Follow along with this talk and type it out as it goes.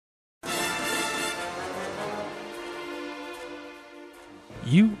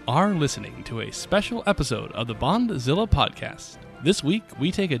You are listening to a special episode of the Bondzilla podcast. This week, we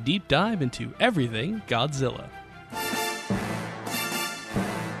take a deep dive into everything Godzilla.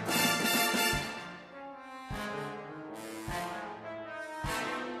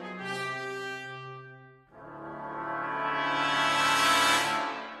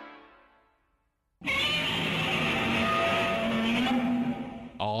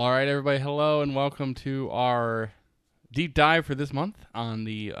 All right, everybody, hello, and welcome to our deep dive for this month on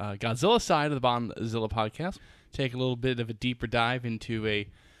the Godzilla side of the Bondzilla podcast. Take a little bit of a deeper dive into a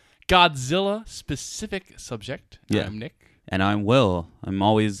Godzilla-specific subject. Yeah. I'm Nick. And I'm Will. I'm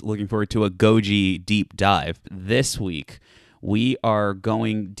always looking forward to a Goji deep dive. This week, we are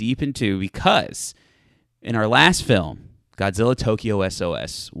going deep into, because in our last film, Godzilla Tokyo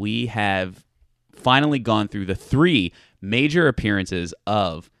SOS, we have finally gone through the three major appearances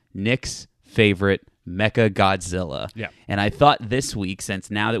of Nick's favorite Mecha Godzilla. Yeah. And I thought this week,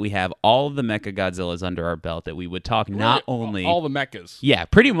 since now that we have all of the Mecha Godzillas under our belt, that we would talk not only... all the mechas. Yeah,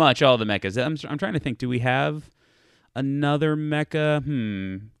 pretty much all the mechas. I'm trying to think, do we have another mecha?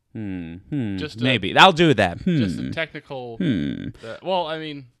 Maybe. I'll do that. Just a technical... well, I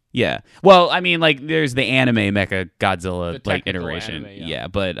mean... Yeah. Well, I mean, like, there's the anime Mecha Godzilla, The like, technical iteration. anime, yeah.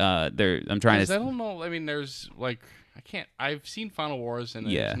 But I'm trying to... I don't know. I mean, there's, like... I've seen Final Wars, and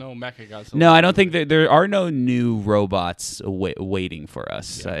Yeah. there's no Mecha Godzilla. No, I don't think there are no new robots waiting for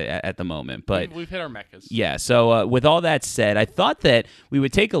us at the moment. But we've hit our mechas. yeah, so with all that said, I thought that we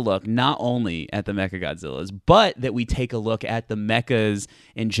would take a look not only at the Mecha Godzillas, but that we take a look at the mechas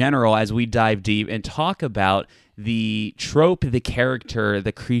in general as we dive deep and talk about the trope, the character,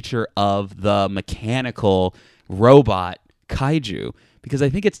 the creature of the mechanical robot kaiju. Because I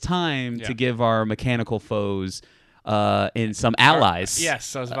think it's time to give our mechanical foes in some allies.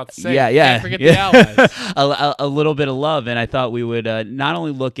 Yes, I was about to say. Yeah. Can't forget the allies. a little bit of love, and I thought we would not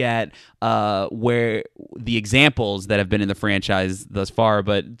only look at where the examples that have been in the franchise thus far,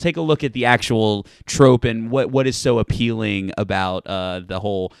 but take a look at the actual trope and what is so appealing about the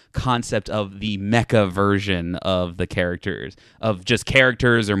whole concept of the mecha version of the characters, of just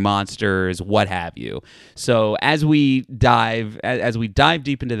characters or monsters, what have you. So as we dive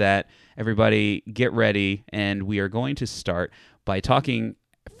deep into that, everybody get ready, and we are going to start by talking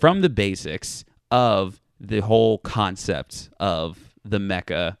from the basics of the whole concept of the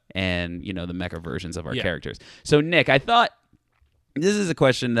mecha and, the mecha versions of our characters. So, Nick, I thought this is a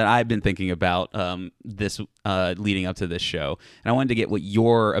question that I've been thinking about this leading up to this show, and I wanted to get what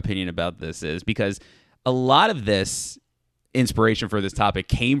your opinion about this is, because a lot of this inspiration for this topic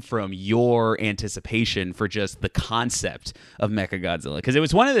came from your anticipation for just the concept of Mechagodzilla, because it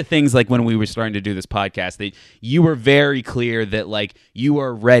was one of the things, like, when we were starting to do this podcast, that you were very clear that, like, you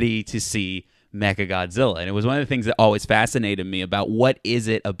are ready to see Mechagodzilla, and it was one of the things that always fascinated me about what was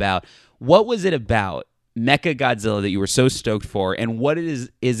it about Mechagodzilla that you were so stoked for, and what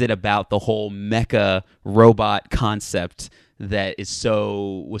is it about the whole mecha robot concept that was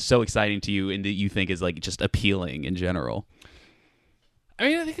so exciting to you and that you think is, like, just appealing in general? I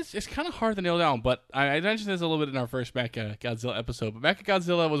mean, I think it's kind of hard to nail down, but I mentioned this a little bit in our first Mechagodzilla episode, but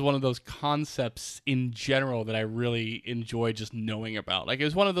Mechagodzilla was one of those concepts in general that I really enjoyed just knowing about. Like, it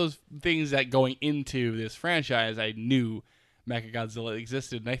was one of those things that going into this franchise, I knew Mechagodzilla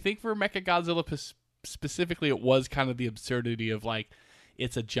existed. And I think for Mechagodzilla specifically, it was kind of the absurdity of, like,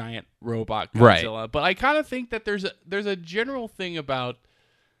 it's a giant robot Godzilla. Right. But I kind of think that there's a general thing about,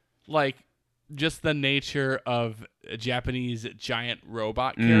 like, just the nature of Japanese giant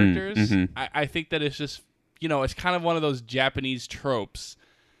robot characters. Mm-hmm. I think that it's just, it's kind of one of those Japanese tropes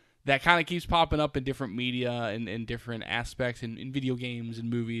that kind of keeps popping up in different media and in different aspects in video games and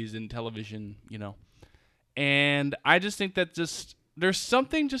movies and television, And I just think that there's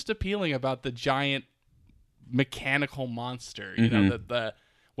something just appealing about the giant mechanical monster, the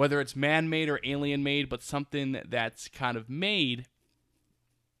whether it's man-made or alien-made, but something that's kind of made,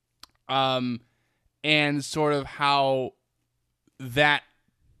 and sort of how that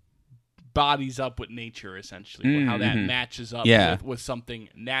bodies up with nature, essentially, how that matches up with something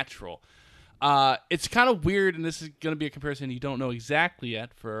natural. It's kind of weird, and this is going to be a comparison you don't know exactly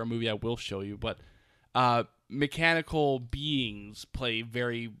yet for a movie I will show you, but mechanical beings play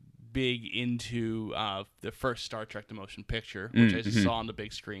very big into the first Star Trek The Motion Picture, which I just saw on the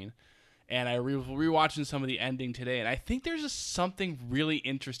big screen. And I was rewatching some of the ending today, and I think there's just something really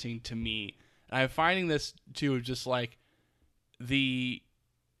interesting to me. And I'm finding this, too, just like the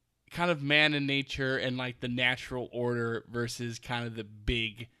kind of man in nature and, like, the natural order versus kind of the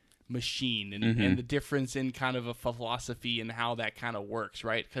big machine and the difference in kind of a philosophy and how that kind of works,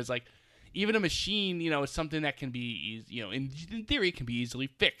 right? Because, like, even a machine, is something that can be, in theory, can be easily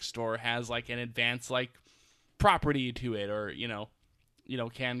fixed or has like an advanced like property to it, or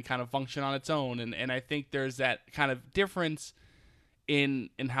can kind of function on its own. And I think there's that kind of difference in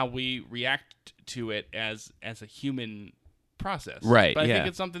how we react to it as a human process. Right. But I think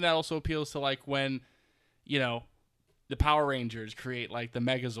it's something that also appeals to like when, the Power Rangers create like the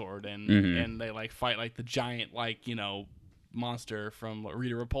Megazord and they like fight like the giant like, monster from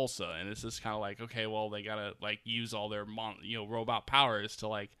Rita Repulsa, and it's just kind of like, okay, well, they gotta like use all their robot powers to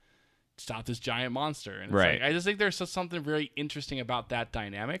like stop this giant monster. And it's like, I just think there's something very interesting about that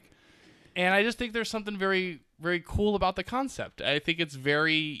dynamic, and I just think there's something very, very cool about the concept. I think it's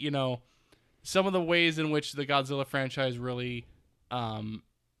very, some of the ways in which the Godzilla franchise really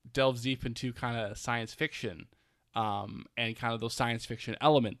delves deep into kind of science fiction and kind of those science fiction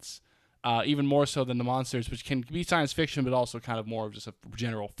elements. Even more so than the monsters, which can be science fiction, but also kind of more of just a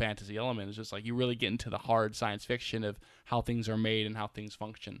general fantasy element. It's just like you really get into the hard science fiction of how things are made and how things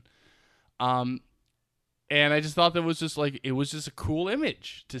function. And I just thought that was just like, it was just a cool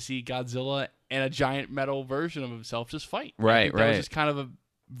image to see Godzilla and a giant metal version of himself just fight. Right. That was just kind of a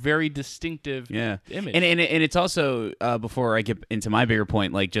very distinctive image. And it's also, before I get into my bigger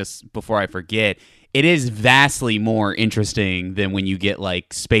point, like just before I forget, it is vastly more interesting than when you get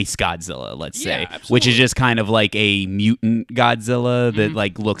like Space Godzilla, let's say, which is just kind of like a mutant Godzilla that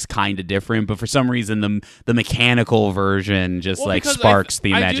like looks kind of different, but for some reason the mechanical version just like sparks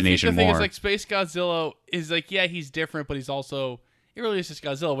the imagination I do think the more. Thing is, like Space Godzilla is like, yeah, he's different, but he's also, it really is just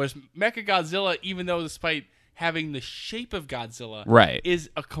Godzilla. Whereas Mechagodzilla, even though despite having the shape of Godzilla, is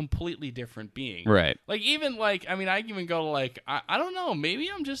a completely different being. Right. Like, even, like, I mean, I even go to, like, I don't know, maybe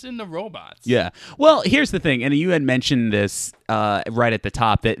I'm just into robots. Yeah. Well, here's the thing, and you had mentioned this right at the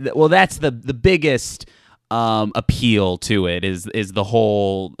top, that's the biggest appeal to it is the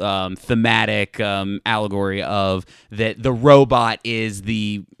whole thematic allegory of that the robot is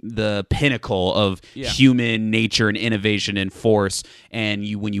the pinnacle of human nature and innovation and force, and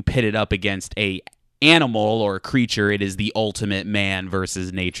when you pit it up against a animal or a creature, it is the ultimate man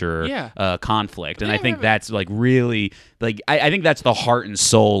versus nature conflict. And I think that's like really like I think that's the heart and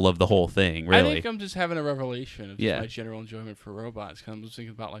soul of the whole thing, really. I think I'm just having a revelation of my general enjoyment for robots. I'm just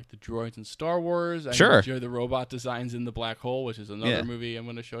thinking about like the droids in Star Wars. I enjoy the robot designs in The Black Hole, which is another movie I'm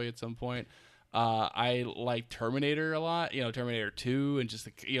going to show you at some point. I like Terminator a lot, Terminator 2, and just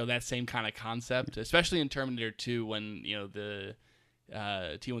that same kind of concept, especially in Terminator 2 when the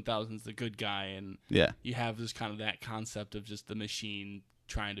T-1000's the good guy, and you have this kind of that concept of just the machine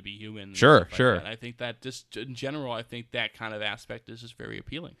trying to be human. Sure. Like I think that just in general, I think that kind of aspect is just very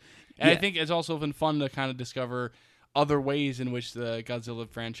appealing. And I think it's also been fun to kind of discover other ways in which the Godzilla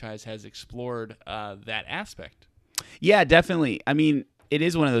franchise has explored that aspect. Yeah, definitely. I mean, it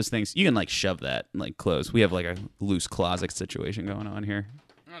is one of those things. You can like shove that like close. We have like a loose closet situation going on here.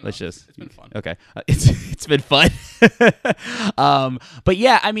 It's been fun. Okay. It's been fun. But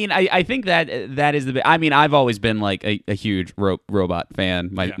yeah, I mean, I think that is the. I mean, I've always been like a huge robot fan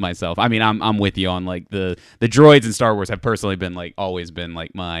myself. I mean, I'm with you on like the droids in Star Wars have personally been like always been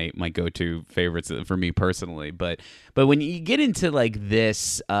like my go-to favorites for me personally. But when you get into like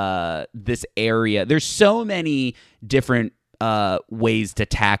this area, there's so many different ways to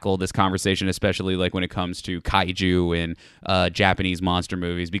tackle this conversation, especially like when it comes to kaiju and Japanese monster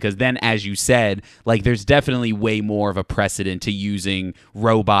movies, because then, as you said, like there's definitely way more of a precedent to using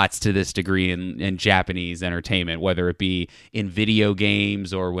robots to this degree in Japanese entertainment, whether it be in video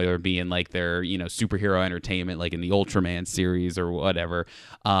games or whether it be in like their superhero entertainment, like in the Ultraman series or whatever.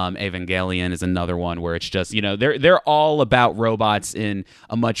 Evangelion is another one where it's just they're all about robots in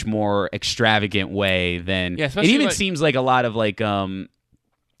a much more extravagant way than it even seems like a lot of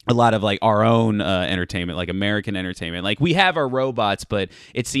our own entertainment, like American entertainment. Like we have our robots, but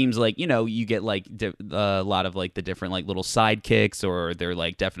it seems like you get like a lot of like the different like little sidekicks, or they're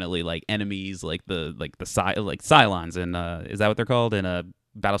like definitely like enemies, like the Cylons, and is that what they're called in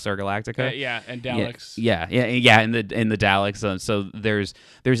Battlestar Galactica? And Daleks. Yeah, in the Daleks. So there's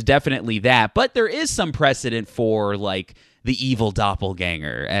definitely that, but there is some precedent for like the evil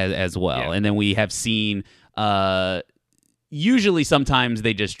doppelganger as well, and then we have seen. Usually, sometimes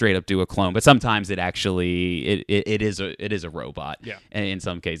they just straight up do a clone, but sometimes it actually it is a robot. In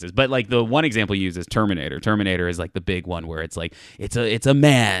some cases. But like the one example you use is Terminator. Terminator is like the big one where it's like it's a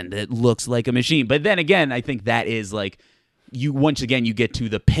man that looks like a machine. But then again, I think that is like you once again you get to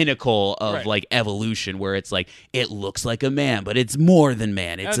the pinnacle of like evolution, where it's like it looks like a man, but it's more than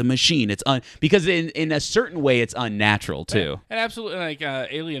man. It's a machine. It's because in a certain way it's unnatural too. And absolutely, like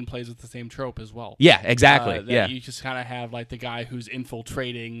Alien plays with the same trope as well. Yeah, exactly. You just kind of have like the guy who's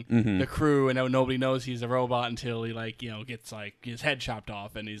infiltrating the crew, and nobody knows he's a robot until he gets like his head chopped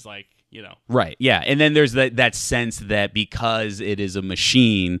off, and he's like. Right, yeah, and then there's that sense that because it is a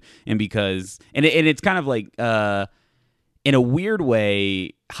machine, and because and it's kind of like in a weird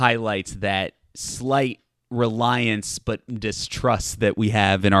way highlights that slight reliance but distrust that we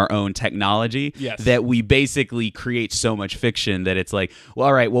have in our own technology. Yes. That we basically create so much fiction that it's like, well,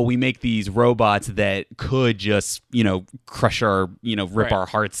 all right, well, we make these robots that could just crush our rip our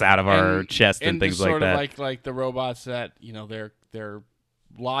hearts out of our chest and things like that. Sort of like the robots that they're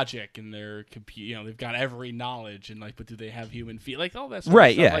logic and their they've got every knowledge and like, but do they have human feet? Like all that sort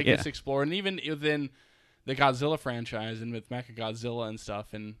of stuff, like it's explored, and even within the Godzilla franchise and with Mechagodzilla and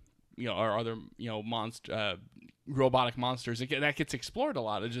stuff, and or other robotic monsters, that gets explored a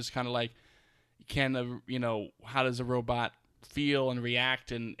lot. It's just kind of like, how does a robot feel and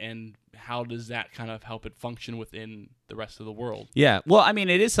react, and how does that kind of help it function within the rest of the world? Yeah, well, I mean,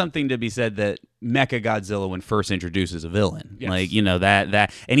 it is something to be said that Mechagodzilla, when first introduced, is a villain. Yes. Like,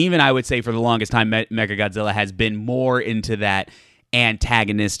 that, and even I would say for the longest time, Mechagodzilla has been more into that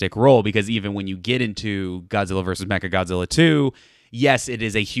antagonistic role, because even when you get into Godzilla versus Mechagodzilla 2, yes, it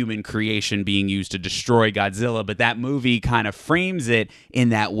is a human creation being used to destroy Godzilla, but that movie kind of frames it in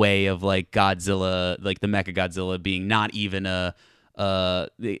that way of like Godzilla, like the Mechagodzilla being not even a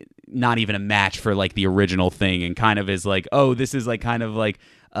match for like the original thing, and kind of is like, oh, this is like kind of like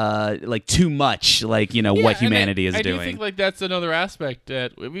too much, like what humanity is doing. I do think like that's another aspect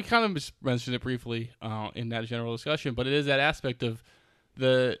that we kind of just mentioned it briefly in that general discussion, but it is that aspect of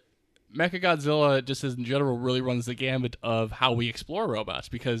the Mechagodzilla just as in general really runs the gambit of how we explore robots,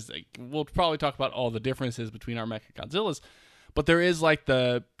 because we'll probably talk about all the differences between our Mechagodzillas, but there is like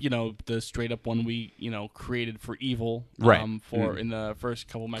the straight up one we created for evil, right? In the first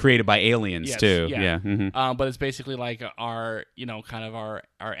couple created by aliens too, yeah. Mm-hmm. But it's basically like our kind of our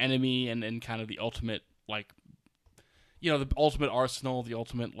enemy and kind of the ultimate like the ultimate arsenal, the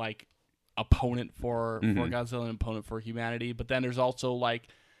ultimate like opponent for Godzilla, and opponent for humanity. But then there's also like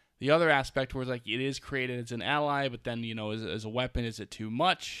the other aspect where it's like it is created as an ally, but then as a weapon, is it too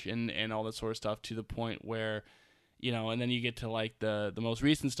much, and all that sort of stuff, to the point where and then you get to like the most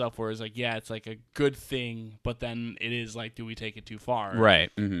recent stuff where it's like, yeah, it's like a good thing, but then it is like, do we take it too far? Right.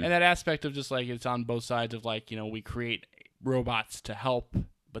 Mm-hmm. And that aspect of just like it's on both sides of like we create robots to help,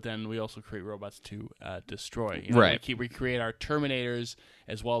 but then we also create robots to destroy. Right. We create our Terminators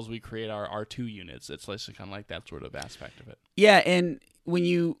as well as we create our R2 units. It's kind of like that sort of aspect of it. Yeah, and when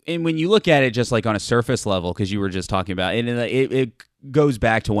you look at it just like on a surface level, because you were just talking about it, and it goes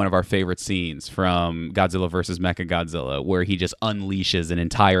back to one of our favorite scenes from Godzilla versus Mechagodzilla, where he just unleashes an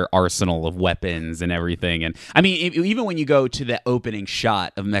entire arsenal of weapons and everything. And I mean, even when you go to the opening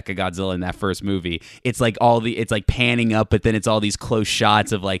shot of Mechagodzilla in that first movie, it's like it's like panning up, but then it's all these close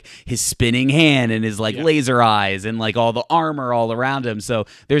shots of like his spinning hand and his like laser eyes and like all the armor all around him. So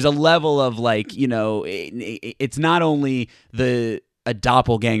there's a level of like, it's not only a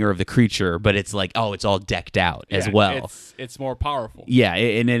doppelganger of the creature, but it's like, oh, it's all decked out as well. It's more powerful. Yeah,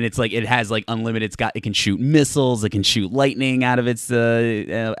 and then it's like it has like unlimited. It can shoot missiles. It can shoot lightning out of its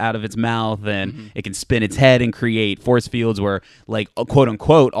mouth, and it can spin its head and create force fields. Where like quote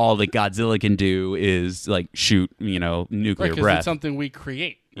unquote, all that Godzilla can do is like shoot nuclear breath. It's something we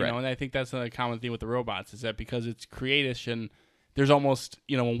create, you know. And I think that's a common theme with the robots, is that because it's creation. There's almost,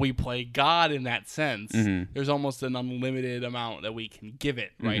 when we play God in that sense, there's almost an unlimited amount that we can give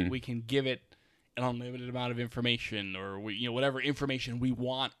it, right? We can give it an unlimited amount of information, or whatever information we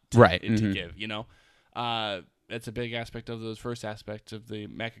want to give, That's a big aspect of those first aspects of the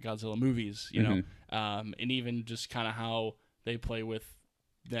Mechagodzilla movies, and even just kind of how they play with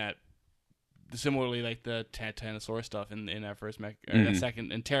that, similarly like the Titanosaurus stuff in that first that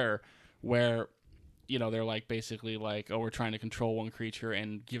second in Terror, where they're like basically like, oh, we're trying to control one creature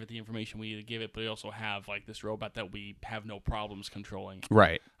and give it the information we need to give it, but we also have like this robot that we have no problems controlling,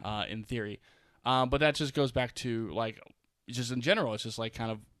 right? In theory, but that just goes back to like, just in general, it's just like kind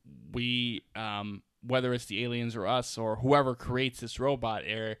of we, whether it's the aliens or us or whoever creates this robot,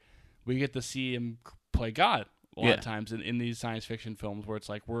 we get to see him play God a lot of times in these science fiction films, where it's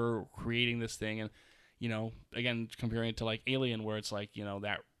like we're creating this thing, and again, comparing it to like Alien, where it's like,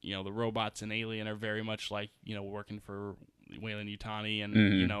 that, the robots in Alien are very much like, working for Weyland Yutani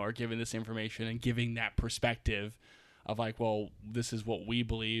and, are giving this information and giving that perspective of like, well, this is what we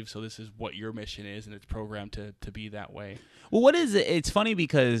believe, so this is what your mission is, and it's programmed to be that way. Well, what is it? It's funny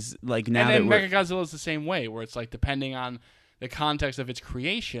because like now and that then Mechagodzilla is the same way, where it's like depending on the context of its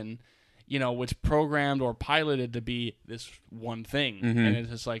creation, it's programmed or piloted to be this one thing, and it's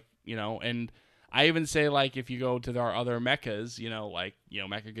just like and I even say like if you go to our other mechas, like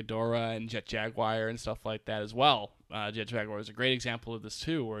Mecha Ghidorah and Jet Jaguar and stuff like that as well. Jet Jaguar is a great example of this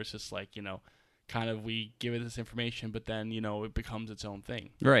too, where it's just like kind of we give it this information, but then it becomes its own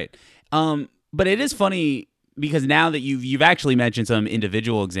thing. Right. But it is funny because now that you've actually mentioned some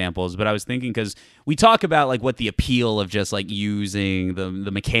individual examples, but I was thinking because we talk about like what the appeal of just like using the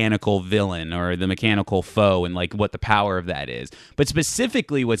mechanical villain or the mechanical foe and like what the power of that is. But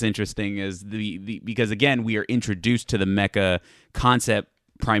specifically what's interesting is because again, we are introduced to the mecha concept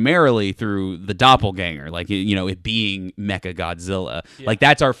primarily through the doppelganger, like it being Mecha Godzilla. Yeah. Like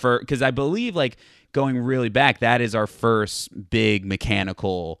that's our first, because I believe like going really back, that is our first big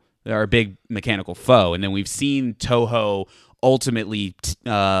mechanical foe, and then we've seen Toho ultimately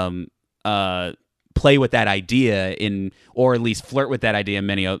play with that idea or at least flirt with that idea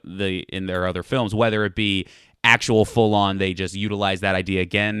in their other films, whether it be actual full-on, they just utilize that idea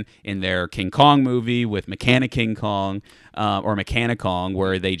again in their King Kong movie with Mechanic King Kong or Mechanicong,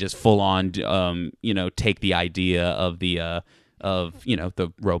 where they just full-on take the idea of the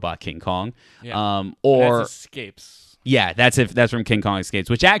robot King Kong, or Escapes. Yeah, that's from King Kong Escapes,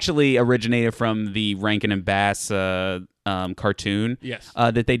 which actually originated from the Rankin and Bass cartoon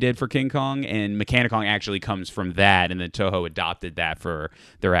that they did for King Kong, and Mechanicong actually comes from that, and then Toho adopted that for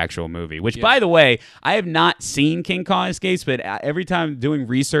their actual movie, which, by the way, I have not seen King Kong Escapes, but every time doing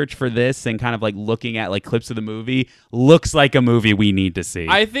research for this and kind of like looking at like clips of the movie, looks like a movie we need to see.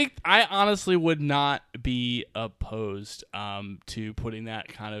 I think I honestly would not be opposed to putting that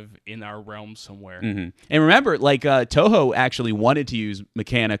kind of in our realm somewhere. Mm-hmm. And remember, like Toho actually wanted to use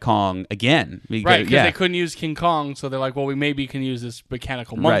Mechanicong again. Because they couldn't use King Kong, so they're like, well, we maybe can use this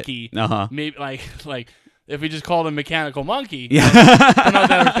mechanical monkey. Right. Uh-huh. Maybe like if we just called him Mechanical Monkey. Yeah. I don't know what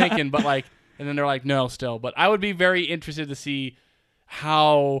they were thinking, but like, and then they're like, no, still. But I would be very interested to see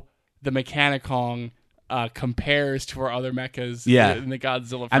how the Mechanicong compares to our other mechas in the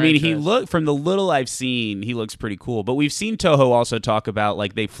Godzilla franchise. I mean, from the little I've seen, he looks pretty cool. But we've seen Toho also talk about,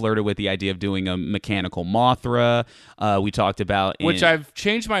 like, they flirted with the idea of doing a mechanical Mothra. We talked about... Which I've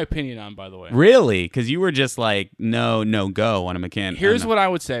changed my opinion on, by the way. Really? Because you were just like, no, go on a mechanical... Here's what I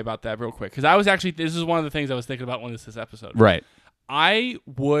would say about that real quick. Because I was actually... This is one of the things I was thinking about when this episode. Right. I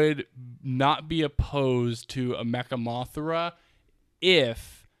would not be opposed to a Mecha Mothra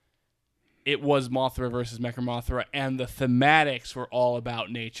if it was Mothra versus Mecha Mothra, and the thematics were all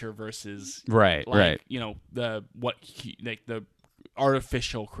about nature versus right. The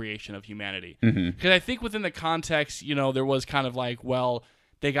artificial creation of humanity. Because I think within the context, there was kind of like, well,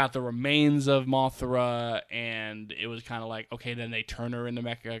 they got the remains of Mothra, and it was kind of like, okay, then they turn her into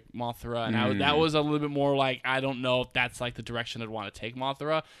Mecha Mothra, and that was a little bit more like, I don't know if that's like the direction I'd want to take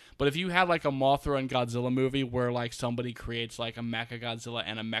Mothra. But if you had like a Mothra and Godzilla movie where like somebody creates like a Mecha Godzilla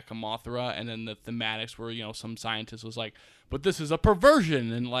and a Mecha Mothra, and then the thematics were, some scientist was like, but this is a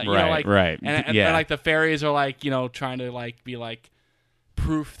perversion, and like, right. And like the fairies are like, trying to like be like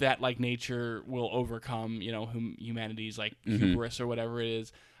proof that like nature will overcome, humanity's like hubris or whatever it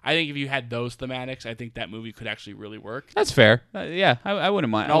is. I think if you had those thematics, I think that movie could actually really work. That's fair. I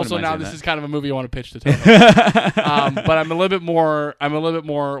wouldn't mind. And also, now this is kind of a movie I want to pitch to Toho. But I'm a little bit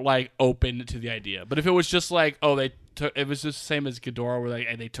more like open to the idea. But if it was just like, it was just the same as Ghidorah,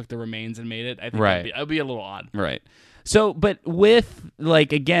 where they took the remains and made it, I think it'd be a little odd. Right. So, but with,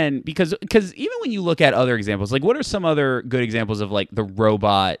 like, again, because even when you look at other examples, like, what are some other good examples of, like, the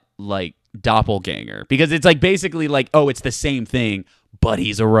robot, like, doppelganger? Because it's, like, basically, like, it's the same thing, but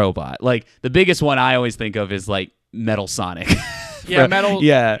he's a robot. Like, the biggest one I always think of is, like, Metal Sonic.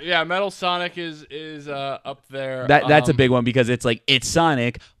 Metal Sonic is up there. That's a big one because it's, like, it's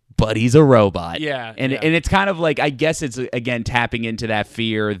Sonic, but he's a robot. And it's kind of like, I guess it's, again, tapping into that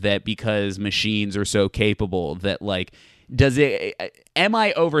fear that because machines are so capable that, like, am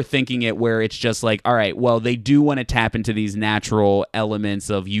I overthinking it where it's just like, all right, well, they do want to tap into these natural elements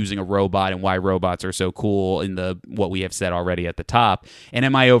of using a robot and why robots are so cool in what we have said already at the top. And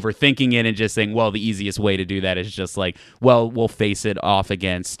am I overthinking it and just saying, well, the easiest way to do that is just like, well, we'll face it off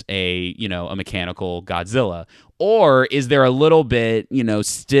against a mechanical Godzilla? Or is there a little bit,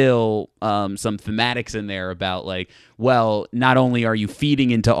 still some thematics in there about like, well, not only are you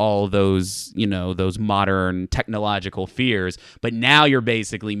feeding into all those, those modern technological fears, but now now you're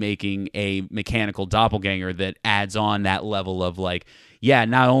basically making a mechanical doppelganger that adds on that level of like, yeah,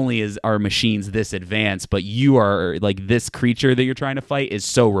 not only are machines this advanced, but you are like this creature that you're trying to fight is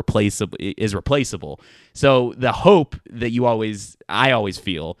so replaceable. So the hope that I always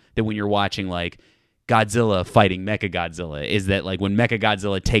feel that when you're watching like Godzilla fighting Mechagodzilla is that like when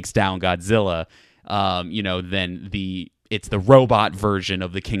Mechagodzilla takes down Godzilla, then it's the robot version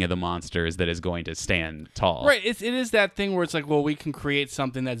of the King of the Monsters that is going to stand tall. Right. It is that thing where it's like, well, we can create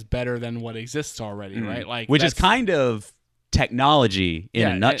something that's better than what exists already, right? Like, which is kind of technology in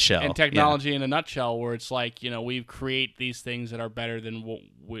a nutshell. And technology in a nutshell, where it's like, we create these things that are better than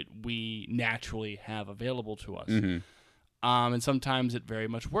what we naturally have available to us. And sometimes it very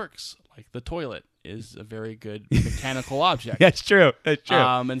much works. Like the toilet is a very good mechanical object. That's true.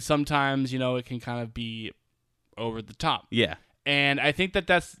 And sometimes, it can kind of be over the top. Yeah. And I think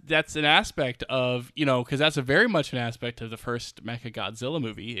that's an aspect of, because that's a very much an aspect of the first Mechagodzilla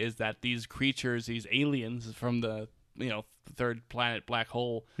movie, is that these creatures, these aliens from the, third planet black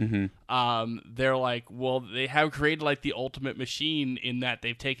hole, they're like, well, they have created like the ultimate machine in that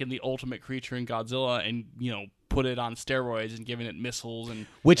they've taken the ultimate creature in Godzilla and, put it on steroids and given it missiles and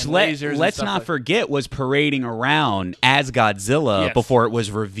lasers. Let's not forget was parading around as Godzilla before it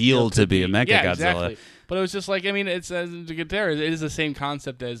was revealed to be a Mechagodzilla. Yeah, exactly. But it was just like, to get there, it is the same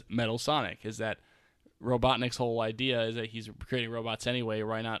concept as Metal Sonic, is that Robotnik's whole idea is that he's creating robots anyway.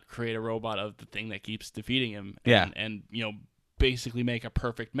 Why not create a robot of the thing that keeps defeating him? And basically make a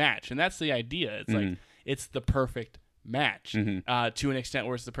perfect match. And that's the idea. It's like, it's the perfect match to an extent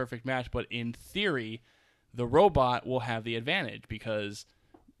where it's the perfect match. But in theory, the robot will have the advantage because,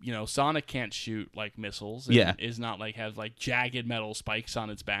 Sonic can't shoot like missiles. And is not like has like jagged metal spikes on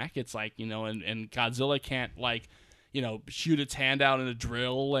its back. It's like, and Godzilla can't like, shoot its hand out in a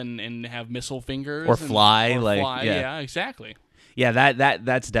drill and have missile fingers or fly. Yeah, exactly. Yeah,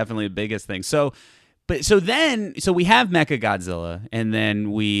 that's definitely the biggest thing. So we have Mechagodzilla, and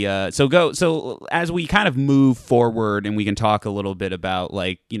then we so as we kind of move forward, and we can talk a little bit about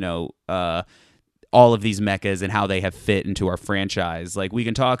like all of these mechas and how they have fit into our franchise. Like we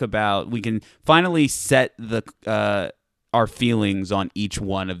can finally set our feelings on each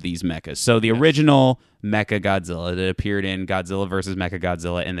one of these mechas. So the original Mechagodzilla that appeared in Godzilla vs.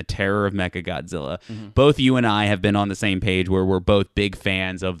 Mechagodzilla and the Terror of Mechagodzilla. Both you and I have been on the same page where we're both big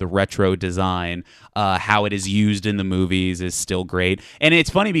fans of the retro design. How it is used in the movies is still great. And it's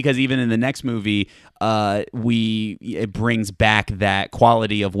funny because even in the next movie, it brings back that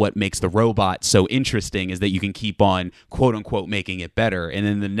quality of what makes the robot so interesting is that you can keep on quote unquote making it better. And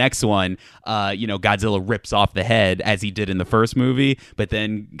then the next one, Godzilla rips off the head as he did in the first movie, but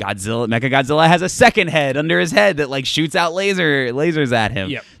then Mechagodzilla has a second head under his head that like shoots out lasers at him.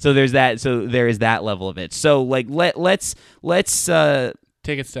 Yep. So there is that level of it. So like let's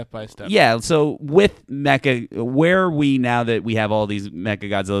take it step by step. Yeah. So with Mecha, where are we now that we have all these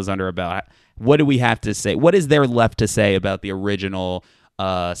Mechagodzillas under our belt? What do we have to say? What is there left to say about the original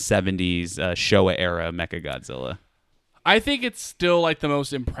 70s Showa era Mechagodzilla? I think it's still like the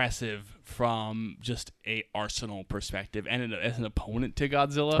most impressive from just a arsenal perspective and as an opponent to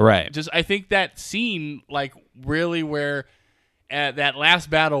Godzilla. Right. Just I think that scene, like really where at that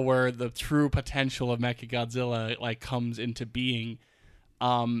last battle where the true potential of Mechagodzilla like comes into being,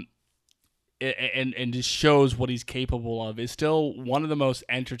 and just shows what he's capable of, is still one of the most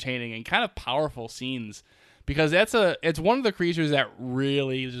entertaining and kind of powerful scenes. Because it's one of the creatures that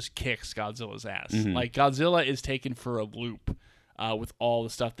really just kicks Godzilla's ass. Like Godzilla is taken for a loop with all the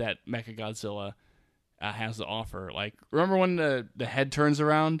stuff that Mechagodzilla has to offer. Like remember when the head turns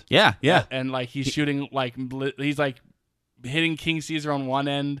around? Yeah. And like he's shooting he's like hitting King Caesar on one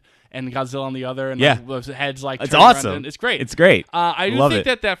end and Godzilla on the other, and like, the heads like it's turn awesome. Around. It's great. It's great. I do Love think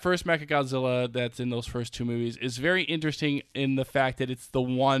it. that first Mechagodzilla that's in those first two movies is very interesting in the fact that it's the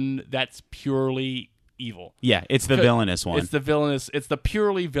one that's purely evil. Yeah, it's the villainous one. It's the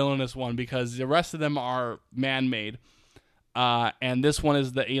purely villainous one because the rest of them are man-made. And this one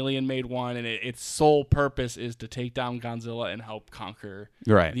is the alien-made one, and its sole purpose is to take down Godzilla and help conquer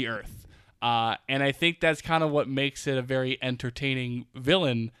the Earth. And I think that's kind of what makes it a very entertaining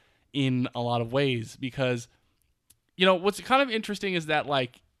villain in a lot of ways because, what's kind of interesting is that,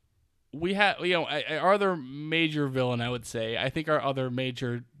 like, we have, our other major villain, I would say, I think our other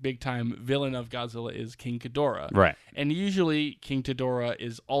major big-time villain of Godzilla is King Ghidorah. Right. And usually King Ghidorah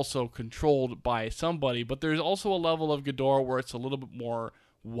is also controlled by somebody, but there's also a level of Ghidorah where it's a little bit more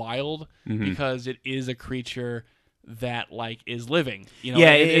wild because it is a creature that like is living. You know,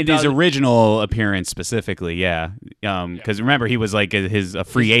 yeah, in his original appearance specifically, because remember he was like a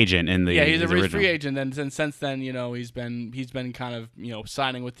free agent in the he's a free agent, and since then he's been kind of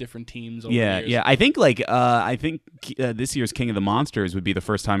signing with different teams. Over the years. Yeah. I think this year's King of the Monsters would be the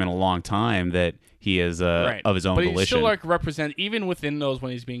first time in a long time that he is of his own volition. But he still represent even within those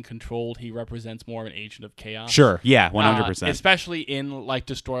when he's being controlled. He represents more of an agent of chaos. Sure, yeah, 100%. Especially in like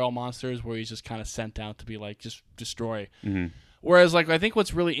Destroy All Monsters, where he's just kind of sent out to be like just destroy. Mm-hmm. Whereas like I think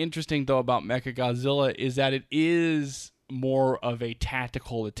what's really interesting though about Mechagodzilla is that it is more of a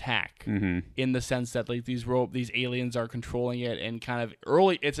tactical attack in the sense that like these aliens are controlling it and kind of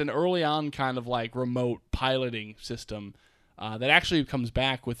it's an early on kind of like remote piloting system. That actually comes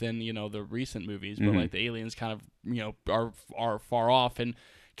back within the recent movies, but like the aliens kind of are far off and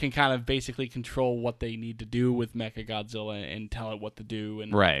can kind of basically control what they need to do with Mechagodzilla and tell it what to do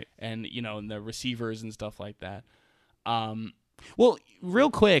and and the receivers and stuff like that. Well, real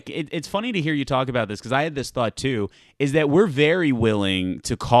quick, it's funny to hear you talk about this because I had this thought too, is that we're very willing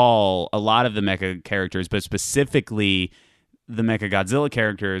to call a lot of the mecha characters, but specifically the Mechagodzilla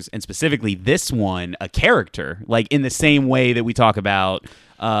characters, and specifically this one, a character, like in the same way that we talk about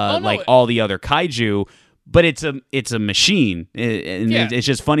all the other kaiju, but it's a machine, and it's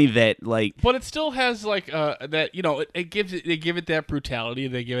just funny that like. But it still has like that they give it that brutality,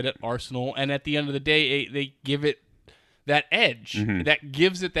 they give it an arsenal, and at the end of the day, they give it that edge that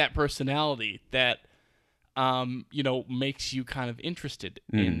gives it that personality that. Makes you kind of interested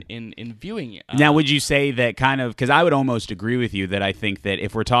in viewing it. Now, would you say that kind of, because I would almost agree with you that I think that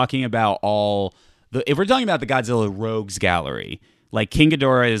if we're talking about if we're talking about the Godzilla Rogues Gallery, like King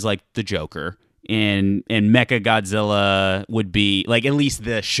Ghidorah is like the Joker, and Mechagodzilla would be like, at least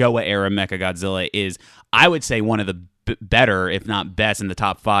the Showa era Mechagodzilla is, I would say, one of the better, if not best, in the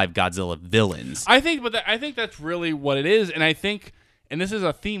top 5 Godzilla villains. I think that's really what it is, and I think, and this is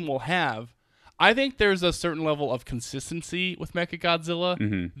a theme we'll have. I think there's a certain level of consistency with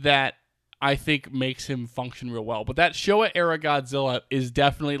Mechagodzilla that I think makes him function real well. But that Showa era Godzilla is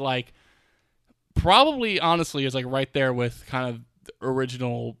definitely like, probably honestly is like right there with kind of the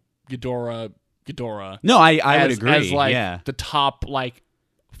original Ghidorah. No, I would agree. As like the top like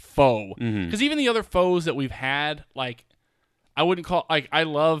foe. Because even the other foes that we've had, like I wouldn't call, like I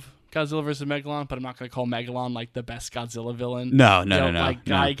love Godzilla vs. Megalon, but I'm not going to call Megalon like the best Godzilla villain. No. Like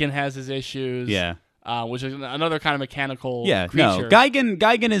Gigan has his issues. Yeah. Which is another kind of mechanical creature. No.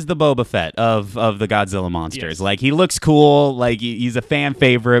 Gigan is the Boba Fett of the Godzilla monsters. Yes. Like he looks cool, like he's a fan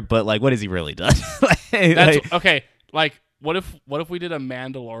favorite, but like what has he really done? Okay, like what if we did a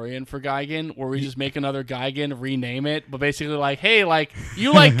Mandalorian for Gigan, where we just make another Gigan, rename it, but basically like, hey, like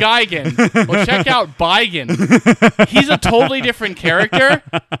you like Gigan, well check out Bigan. He's a totally different character,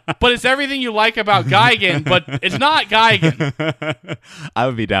 but it's everything you like about Gigan, but it's not Gigan. I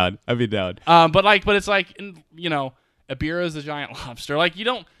would be down. But it's like Ebirah is a giant lobster. Like you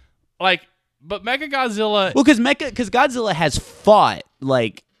don't like, but Mechagodzilla. Well, because Godzilla has fought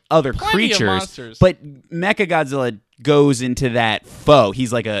like other creatures, but Mechagodzilla goes into that foe.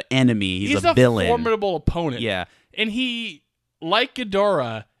 He's like an enemy. He's a villain. He's a formidable opponent. Yeah. And he, like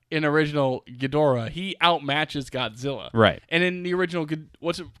Ghidorah in original Ghidorah, he outmatches Godzilla. Right. And in the original,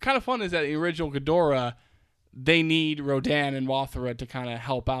 what's kind of fun is that in the original Ghidorah, they need Rodan and Mothra to kind of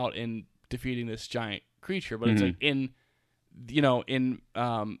help out in defeating this giant creature. But it's like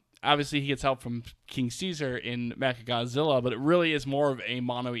obviously he gets help from King Caesar in Mechagodzilla, but it really is more of a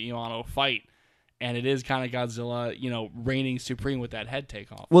mano-a-mano fight. And it is kind of Godzilla, reigning supreme with that head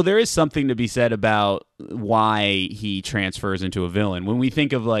takeoff. Well, there is something to be said about why he transfers into a villain. When we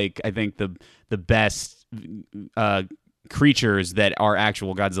think of, like, I think the best creatures that are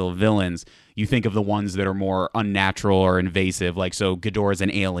actual Godzilla villains, you think of the ones that are more unnatural or invasive, like, so Ghidorah's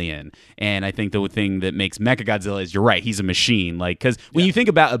an alien. And I think the thing that makes Mechagodzilla is, you're right, he's a machine. Like, because when you think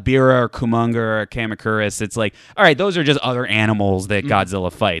about Ebirah or Kumonga or Kamacuras, it's like, all right, those are just other animals that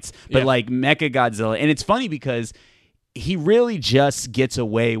Godzilla fights. But like Mechagodzilla, and it's funny because he really just gets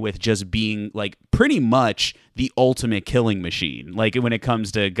away with just being like pretty much the ultimate killing machine. Like when it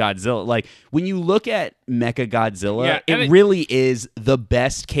comes to Godzilla, like when you look at Mechagodzilla, it really is the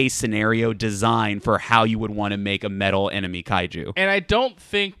best case scenario design for how you would want to make a metal enemy kaiju. And I don't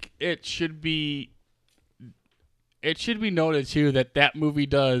think it should be noted too that movie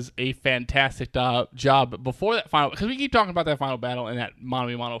does a fantastic job before that final, because we keep talking about that final battle and that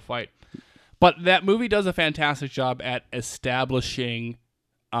mano-a-mano fight. But that movie does a fantastic job at establishing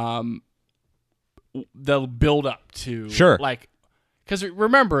the build up to like, because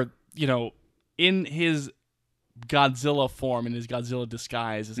remember, in his Godzilla form, in his Godzilla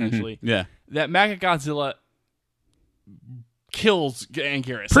disguise, essentially, that Mechagodzilla kills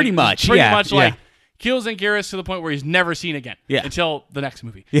Anguirus. Pretty much, like kills Anguirus to the point where he's never seen again. Until the next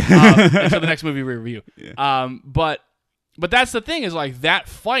movie. Yeah. Until the next movie we review. Yeah. But that's the thing is like that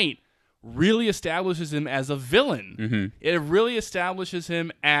fight really establishes him as a villain. Mm-hmm. It really establishes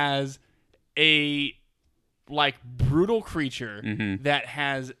him as a like brutal creature that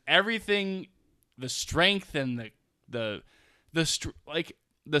has everything, the strength and the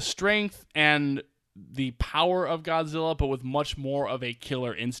strength and the power of Godzilla, but with much more of a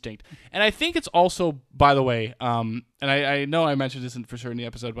killer instinct. And I think it's also, by the way, and I know I mentioned this for sure in the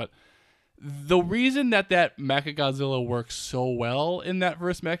episode, but the reason that Mechagodzilla works so well in that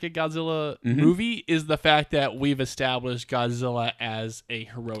first Mechagodzilla movie is the fact that we've established Godzilla as a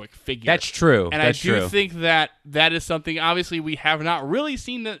heroic figure. That's true. And I do think that is something, obviously, we have not really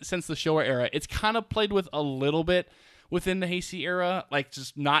seen that since the Showa era. It's kind of played with a little bit within the Heisei era, like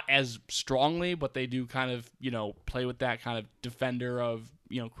just not as strongly, but they do kind of, play with that kind of defender of,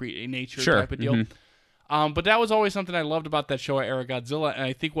 nature type of deal. But that was always something I loved about that Showa era Godzilla, and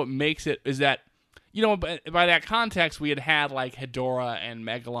I think what makes it is that, by that context, we had like Hedorah and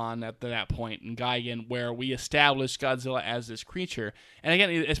Megalon at that point, and Gigan, where we established Godzilla as this creature. And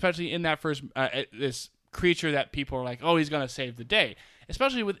again, especially in that first, this creature that people are like, oh, he's going to save the day.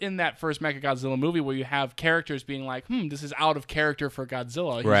 Especially within that first Mechagodzilla movie where you have characters being like, this is out of character for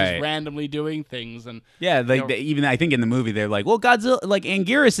Godzilla. He's just randomly doing things. And even I think in the movie they're like, well, Godzilla, like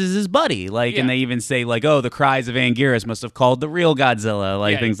Anguirus is his buddy. And they even say like, oh, the cries of Anguirus must have called the real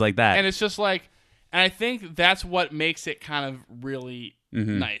Godzilla, things like that. And it's just like, and I think that's what makes it kind of really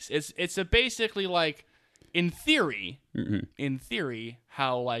nice. It's basically like, in theory,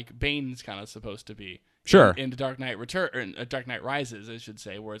 how like Bane's kind of supposed to be. Sure. In the Dark Knight Dark Knight Rises, I should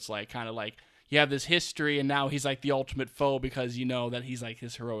say, where it's like kind of like you have this history, and now he's like the ultimate foe because you know that he's like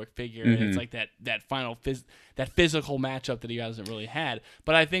this heroic figure, and it's like that final that physical matchup that he hasn't really had.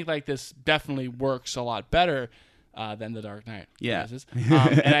 But I think like this definitely works a lot better than the Dark Knight Rises.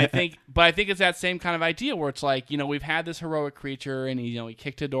 And I think it's that same kind of idea where it's like we've had this heroic creature, and he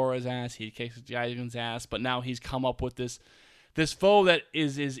kicked Hedorah's ass, he kicked Gigan's ass, but now he's come up with this foe that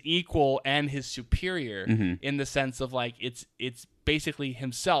is his equal and his superior in the sense of like it's basically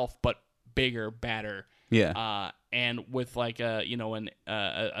himself but bigger, badder, and with like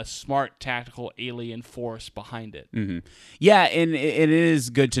a smart tactical alien force behind it. Yeah, and it is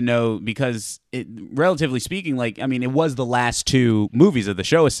good to know because relatively speaking, it was the last two movies of the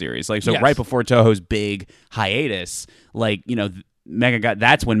Showa series, right before Toho's big hiatus,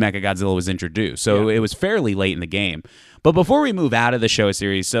 that's when Mechagodzilla was introduced, so it was fairly late in the game. But before we move out of the Showa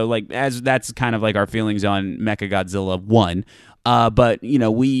series, so as that's kind of like our feelings on Mechagodzilla 1, but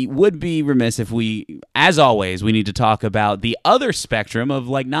we would be remiss if we, as always, we need to talk about the other spectrum of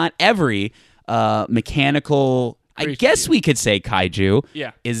not every mechanical. I guess we could say kaiju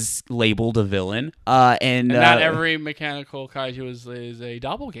is labeled a villain, and not every mechanical kaiju is a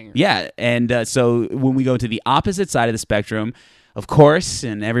doppelganger. Yeah, and so when we go to the opposite side of the spectrum. Of course,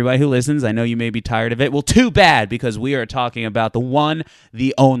 and everybody who listens, I know you may be tired of it. Well, too bad, because we are talking about the one,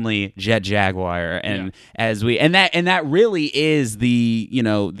 the only Jet Jaguar, and that really is the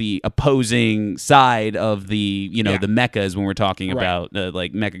the opposing side of the the mechas when we're talking about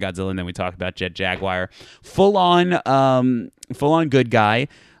Mechagodzilla, and then we talk about Jet Jaguar, full on good guy.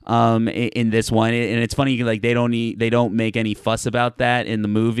 In this one, and it's funny, they don't make any fuss about that in the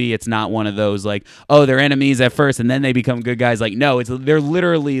movie. It's not one of those they're enemies at first and then they become good guys. No, they're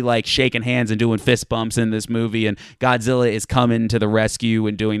literally shaking hands and doing fist bumps in this movie, and Godzilla is coming to the rescue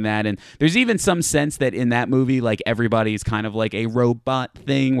and doing that. And there's even some sense that in that movie, everybody's kind of like a robot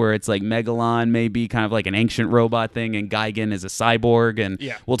thing, where it's Megalon may be kind of like an ancient robot thing, and Gigan is a cyborg, and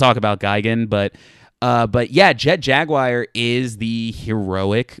we'll talk about Gigan, but yeah, Jet Jaguar is the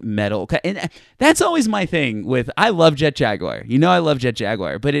heroic metal, and that's always my thing with. I love Jet Jaguar, I love Jet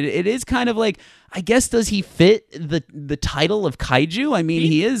Jaguar, but it is kind of I guess, does he fit the title of kaiju? I mean,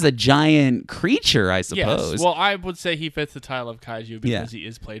 he is a giant creature, I suppose. Yes. Well, I would say he fits the title of kaiju because he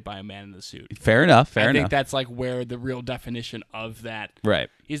is played by a man in the suit. Fair enough. I think that's where the real definition of that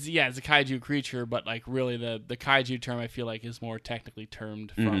is. Yeah, it's a kaiju creature, but really the kaiju term I feel is more technically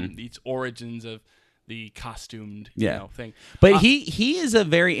termed from its origins of the costumed thing. But he is a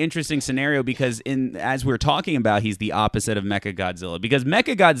very interesting scenario because as we're talking about, he's the opposite of Mechagodzilla, because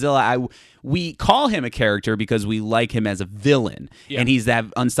Mechagodzilla, we call him a character because we like him as a villain, and he's that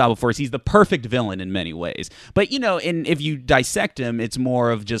unstoppable force. He's the perfect villain in many ways. But and if you dissect him, it's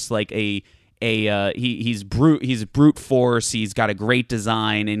more of just he's brute force. He's got a great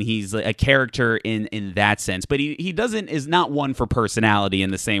design, and he's a character in that sense. But he is not one for personality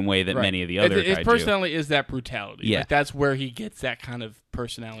in the same way that many of the other his kaiju. personality is that brutality. Yeah, like, that's where he gets that kind of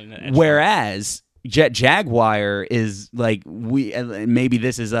personality. That whereas Jet Jaguar is like, maybe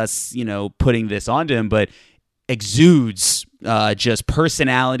this is us, putting this onto him, but exudes just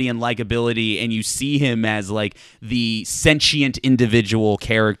personality and likability, and you see him as like the sentient individual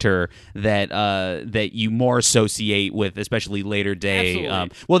character that you more associate with, especially later day.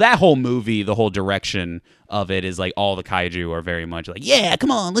 Well, that whole movie, the whole direction of it is like all the kaiju are very much like, yeah,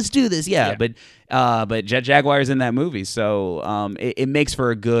 come on, let's do this, yeah. But Jet Jaguar is in that movie, so it makes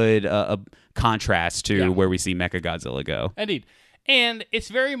for a good contrast to where we see Mechagodzilla go. Indeed. And it's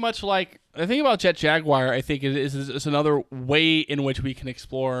very much like, the thing about Jet Jaguar, I think, is another way in which we can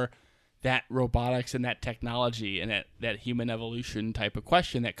explore that robotics and that technology and that human evolution type of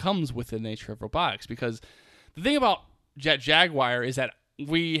question that comes with the nature of robotics. Because the thing about Jet Jaguar is that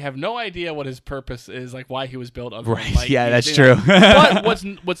we have no idea what his purpose is, like why he was built. Right, like, yeah, that's true. But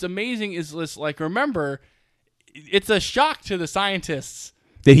what's amazing is this, like, remember, it's a shock to the scientists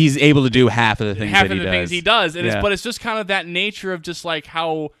that he's able to do half of the things he does. And but it's just kind of that nature of just like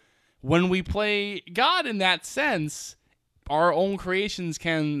how when we play God in that sense, our own creations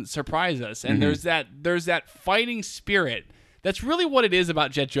can surprise us. And there's that fighting spirit. That's really what it is about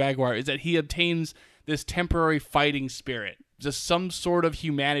Jet Jaguar, is that he obtains this temporary fighting spirit. Just some sort of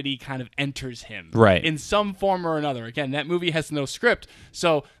humanity kind of enters him, right, in some form or another. Again, that movie has no script,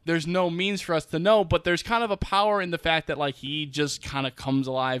 so there's no means for us to know, but there's kind of a power in the fact that, like, he just kind of comes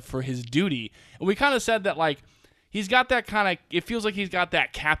alive for his duty. And we kind of said that, like, he's got that kind of, it feels like he's got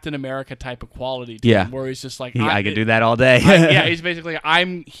that Captain America type of quality to him, where he's just like, I could do that all day. He's basically,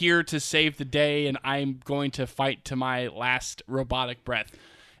 I'm here to save the day, and I'm going to fight to my last robotic breath.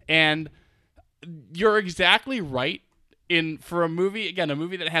 And you're exactly right. For a movie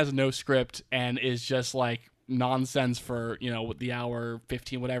that has no script and is just like nonsense for, the hour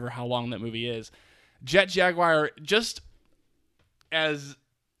 15, whatever, how long that movie is, Jet Jaguar, just as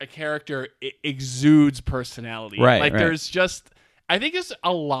a character, it exudes personality. Right. There's just, I think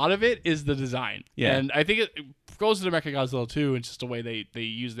a lot of it is the design. Yeah. And I think it goes to the Mechagodzilla too. It's just the way they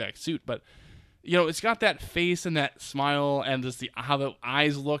use that suit. But, it's got that face and that smile and just how the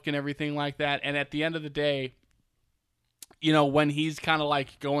eyes look and everything like that. And at the end of the day, when he's kind of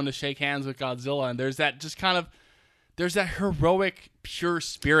like going to shake hands with Godzilla, and there's that heroic, pure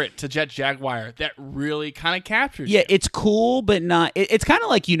spirit to Jet Jaguar that really kind of captures you. It's cool, but not. It's kind of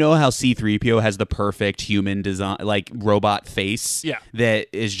like, how C-3PO has the perfect human design, like robot face. Yeah.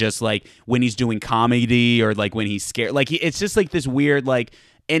 That is just like when he's doing comedy or like when he's scared. Like it's just like this weird like.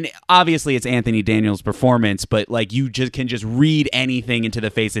 And obviously it's Anthony Daniels' performance, but like you can just read anything into the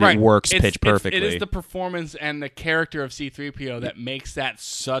face and it works pitch perfectly. It is the performance and the character of C-3PO that makes that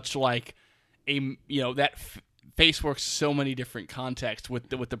such like that face works so many different contexts with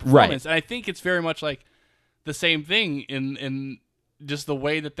the performance. Right. And I think it's very much like the same thing in just the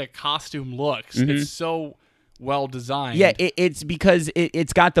way that the costume looks. It's so well designed. Yeah, it's because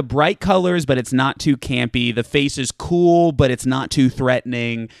it's got the bright colors, but it's not too campy. The face is cool, but it's not too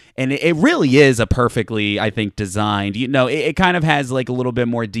threatening, and it really is a perfectly, I think, designed. It kind of has like a little bit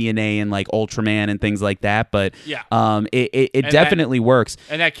more DNA and like Ultraman and things like that, but it definitely works.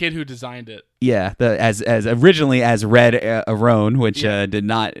 And that kid who designed it, as originally as Red Arone, which did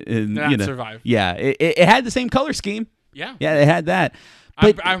not survive. Yeah, it had the same color scheme. Yeah, it had that.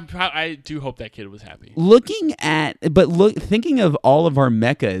 But I do hope that kid was happy. Thinking of all of our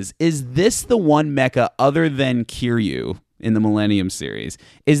mechas, is this the one mecha other than Kiryu in the Millennium series?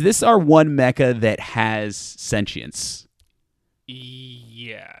 Is this our one mecha that has sentience?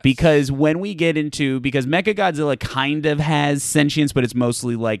 Yes. Because when we get because Mechagodzilla kind of has sentience, but it's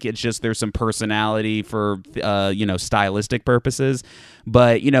mostly like it's just there's some personality for stylistic purposes.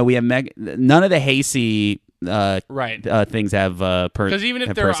 But we have none of the Heisei things have because even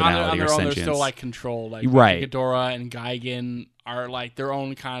if they're on their own, they're still like controlled. Like Ghidorah and Gigan are like their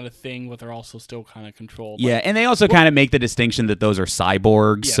own kind of thing, but they're also still kind of controlled. Yeah, and they also kind of make the distinction that those are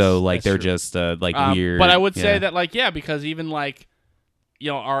cyborgs, so like they're true. Just weird. But I would say that because even like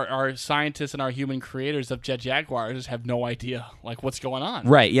our scientists and our human creators of Jet Jaguar just have no idea like what's going on.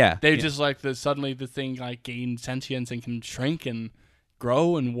 Right? Yeah, they just like suddenly the thing like gained sentience and can shrink and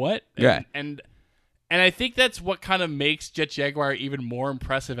grow and what. And I think that's what kind of makes Jet Jaguar even more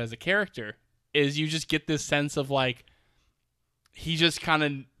impressive as a character, is you just get this sense of like he just kind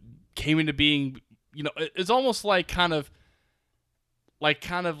of came into being. It's almost like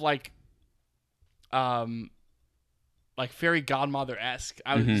like fairy godmother-esque.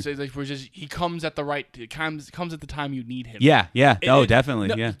 I would say like he comes at the right comes at the time you need him. Yeah. Definitely.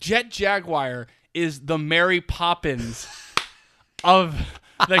 No, yeah. Jet Jaguar is the Mary Poppins of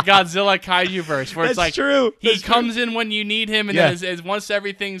the Godzilla kaiju verse, where it's like true. He comes in when you need him, and then as once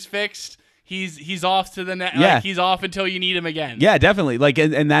everything's fixed, he's off to the next. Yeah. Like, he's off until you need him again. Yeah, definitely. Like,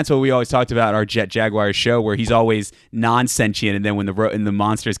 and that's what we always talked about our Jet Jaguar show, where he's always non-sentient, and then when the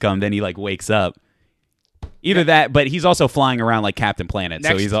monsters come, then he like wakes up. Either that, but he's also flying around like Captain Planet,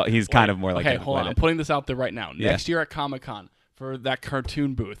 so he's kind of more like Captain hold Planet. on, I'm putting this out there right now. Next year at Comic-Con for that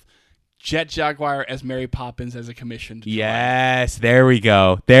cartoon booth, Jet Jaguar as Mary Poppins as a commissioned. Yes, there we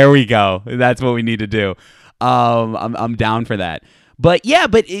go. That's what we need to do. I'm down for that. But yeah,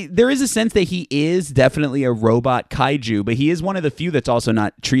 there is a sense that he is definitely a robot kaiju, but he is one of the few that's also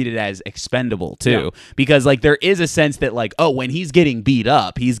not treated as expendable too. Yeah. Because like there is a sense that like, oh, when he's getting beat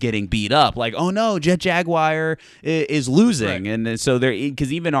up. Like, oh no, Jet Jaguar is losing, right. And so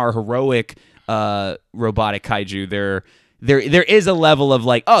because even our heroic robotic kaiju, there is a level of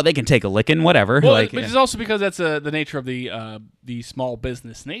like, oh, they can take a licking, whatever. Well, like, which is also because that's the nature of the small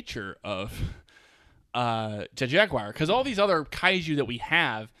business nature of Jet Jaguar. Because all these other kaiju that we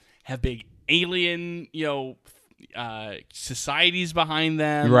have big alien, societies behind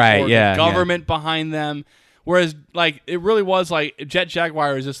them, right? Or the government behind them. Whereas, like, it really was like Jet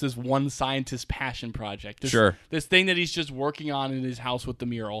Jaguar is just this one scientist's passion project. This thing that he's just working on in his house with the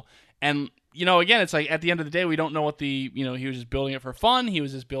mural. And, again, it's like at the end of the day, we don't know what he was just building it for fun. He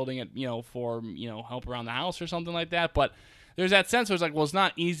was just building it, for, help around the house or something like that. But there's that sense where it's like, well, it's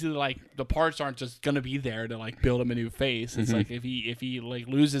not easy to, like, the parts aren't just going to be there to, like, build him a new face. It's like if he like,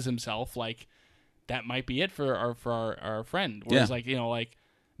 loses himself, like, that might be it for our friend. Whereas, like,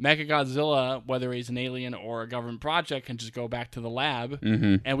 Mechagodzilla, whether he's an alien or a government project, can just go back to the lab,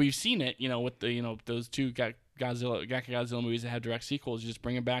 and we've seen it. With the those two Godzilla movies that have direct sequels. You just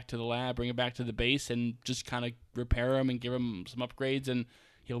bring him back to the lab, bring him back to the base, and just kind of repair him and give him some upgrades, and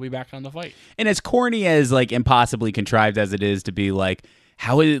he'll be back on the fight. And as corny as like impossibly contrived as it is to be like,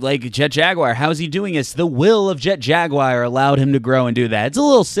 how is like Jet Jaguar? How is he doing this? The will of Jet Jaguar allowed him to grow and do that. It's a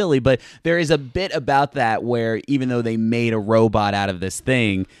little silly, but there is a bit about that where even though they made a robot out of this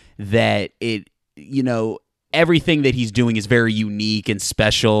thing, that it, everything that he's doing is very unique and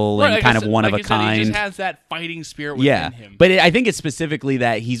special and kind of one of a kind. He just has that fighting spirit within him. But I think it's specifically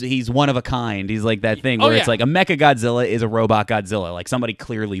that he's one of a kind. He's like that thing where it's like a Mechagodzilla is a robot Godzilla. Like somebody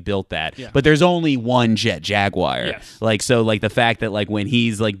clearly built that. Yeah. But there's only one Jet Jaguar. Yes. Like so like the fact that like when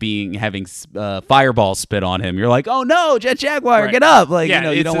he's like having fireballs spit on him, you're like, "Oh no, Jet Jaguar, get up." Like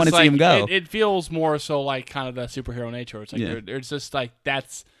you don't want to see him go. It feels more so like kind of the superhero nature. It's like it's just like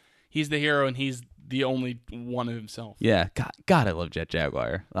he's the hero and he's the only one of himself. Yeah, God, I love Jet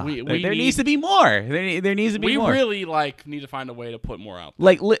Jaguar. There needs to be more. There needs to be more. We really need to find a way to put more out there.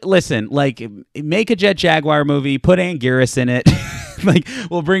 Like, listen, like make a Jet Jaguar movie. Put Anguirus in it. Like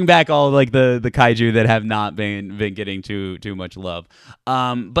we'll bring back all like the kaiju that have not been getting too much love.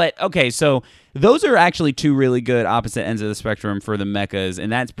 But okay, so those are actually two really good opposite ends of the spectrum for the mechas,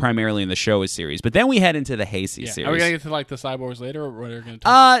 and that's primarily in the Showa series. But then we head into the Heisei series. Are we gonna get to like the cyborgs later, or what are we gonna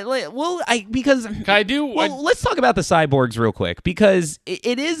talk about? Let's talk about the cyborgs real quick because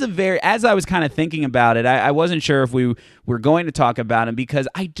it is as I was kind of thinking about it, I wasn't sure if we were going to talk about them because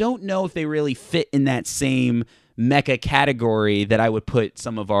I don't know if they really fit in that same mecha category that I would put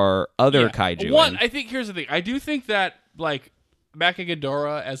some of our other kaiju in. I think here's the thing. I do think that like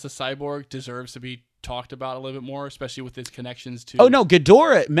Mecha as a cyborg deserves to be talked about a little bit more, especially with his connections to. Oh no,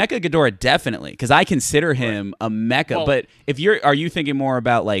 Mecha Ghidorah definitely, because I consider him a mecha. Well, but are you thinking more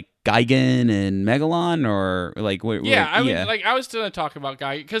about like Gigan and Megalon or like? I mean, like I was still gonna talk about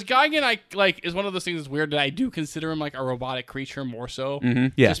Gigan because Gigan is one of those things that's weird that I do consider him like a robotic creature more so,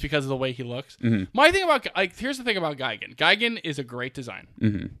 just because of the way he looks. My thing about here's the thing about Gigan. Gigan is a great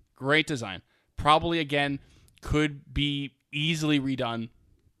design, great design. Probably again could be easily redone.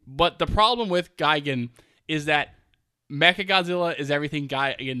 But the problem with Gigan is that Mechagodzilla is everything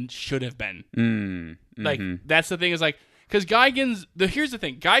Gigan should have been. That's the thing is like, because here's the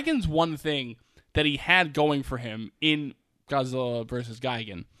thing. Gigan's one thing that he had going for him in Godzilla versus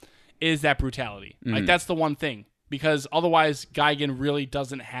Gigan is that brutality. Like that's the one thing, because otherwise Gigan really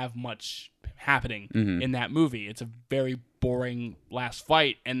doesn't have much happening in that movie. It's a very boring last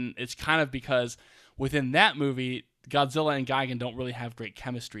fight, and it's kind of because within that movie, Godzilla and Gigan don't really have great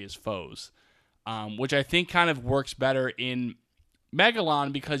chemistry as foes, which I think kind of works better in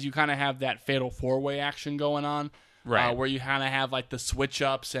Megalon because you kind of have that fatal four-way action going on, right? Where you kind of have like the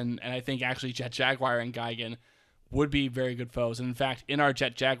switch-ups, and I think actually Jet Jaguar and Gigan would be very good foes. And in fact, in our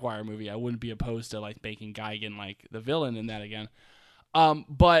Jet Jaguar movie, I wouldn't be opposed to like making Gigan like the villain in that again.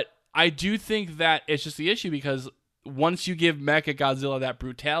 But I do think that it's just the issue because once you give Mechagodzilla that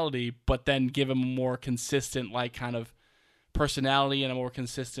brutality, but then give him a more consistent like kind of personality and a more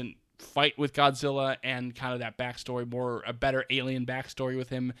consistent fight with Godzilla and kind of that backstory, a better alien backstory with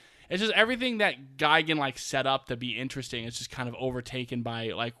him. It's just everything that Gigan like set up to be interesting. It's just kind of overtaken by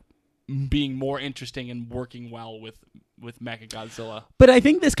like being more interesting and working well with Mechagodzilla. But I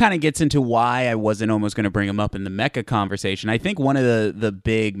think this kind of gets into why I wasn't almost going to bring him up in the mecha conversation. I think one of the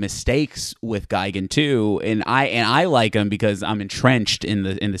big mistakes with Gigan too, and I like him because I'm entrenched in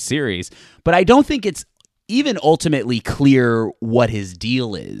the series, but I don't think it's even ultimately clear what his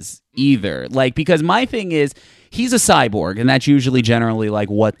deal is either. Like, because my thing is, he's a cyborg, and that's usually generally like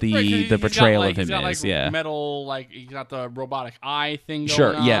what the portrayal of him is. Metal, like he's got the robotic eye thing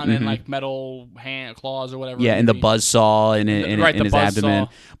going on, and like metal hand claws or whatever. Yeah, and the buzzsaw in his abdomen.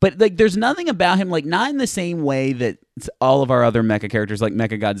 But like, there's nothing about him, like not in the same way that all of our other mecha characters, like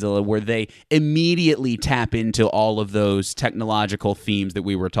Mechagodzilla, where they immediately tap into all of those technological themes that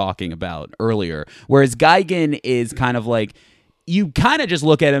we were talking about earlier. Whereas Gigan is kind of like, you kind of just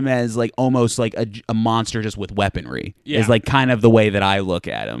look at him as like almost like a monster just with weaponry. Is like kind of the way that I look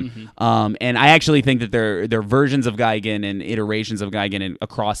at him. And I actually think that there are versions of Gigan and iterations of Gigan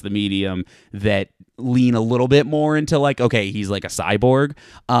across the medium that lean a little bit more into like, okay, he's like a cyborg.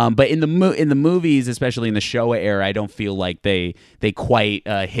 But in the movies, especially in the Showa era, I don't feel like they quite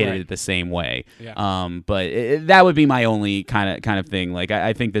hit it the same way. But that would be my only kind of thing. Like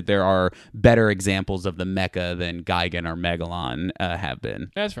I think that there are better examples of the mecha than Gigan or Megalon have been.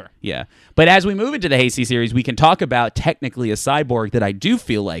 That's fair. Yeah. But as we move into the Heisei series, we can talk about technically a cyborg that I do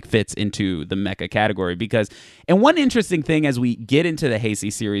feel like fits into the mecha category because, and one interesting thing as we get into the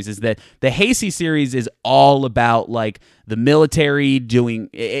Heisei series is that the Heisei series is all about like the military doing,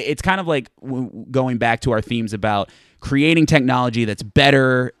 it's kind of like going back to our themes about creating technology that's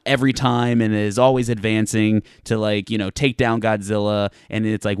better every time and is always advancing to like, take down Godzilla. And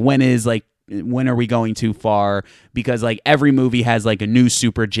it's like, when are we going too far? Because like every movie has like a new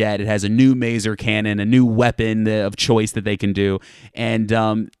super jet, it has a new maser cannon, a new weapon of choice that they can do,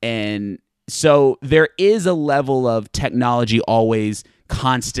 and so there is a level of technology always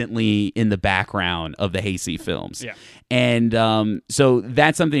constantly in the background of the Heisei films. Yeah. And so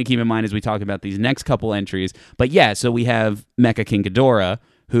that's something to keep in mind as we talk about these next couple entries. But yeah, so we have Mecha King Ghidorah,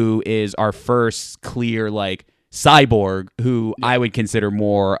 who is our first clear like cyborg, who I would consider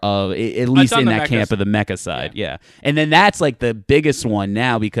more of, at least in that camp of the mecha side. Yeah. And then that's like the biggest one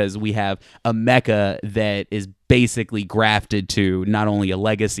now because we have a mecha that is basically grafted to not only a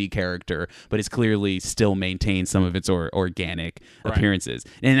legacy character, but it's clearly still maintains some of its organic appearances.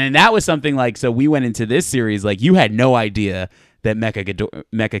 And then that was something like, so we went into this series, like you had no idea that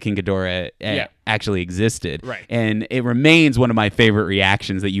Mecha King Ghidorah actually existed. Right. And it remains one of my favorite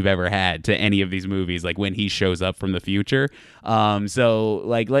reactions that you've ever had to any of these movies, like when he shows up from the future. So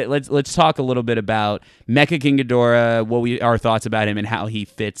like let's talk a little bit about Mecha King Ghidorah, our thoughts about him and how he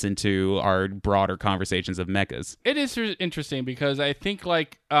fits into our broader conversations of mechas. It is interesting because I think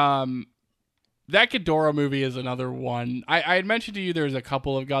like that Ghidorah movie is another one. I had mentioned to you there's a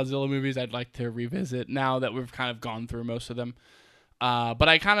couple of Godzilla movies I'd like to revisit now that we've kind of gone through most of them. But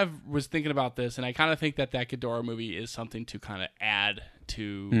I kind of was thinking about this, and I kind of think that Ghidorah movie is something to kind of add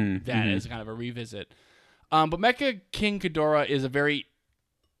to that as kind of a revisit. But Mecha King Ghidorah is a very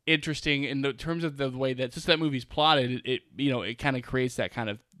interesting in the terms of the way that just that movie's plotted. It kind of creates that kind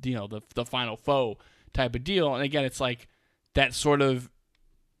of the final foe type of deal. And again, it's like that sort of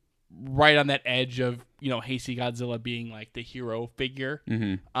right on that edge of Heisei Godzilla being like the hero figure,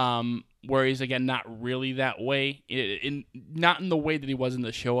 where he's again not really that way, not in the way that he was in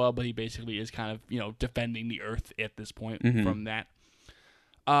the Showa, but he basically is kind of defending the Earth at this point from that.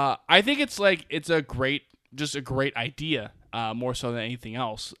 I think it's a great idea, more so than anything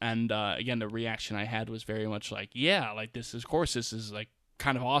else. And again, the reaction I had was very much like, this is like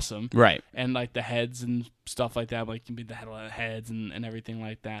kind of awesome, right? And like the heads and stuff like that, like you can be the heads and everything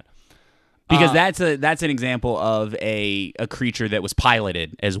like that. Because that's an example of a creature that was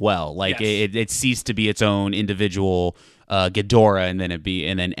piloted as well. Like it ceased to be its own individual Ghidorah, and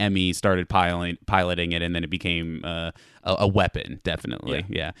then Emmy started piloting it, and then it became a weapon. Definitely,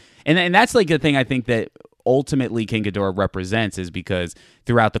 yeah. And that's like the thing I think that ultimately King Ghidorah represents, is because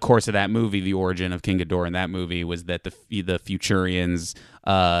throughout the course of that movie, the origin of King Ghidorah in that movie was that the Futurians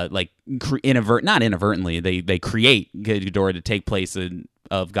not inadvertently they create Ghidorah to take place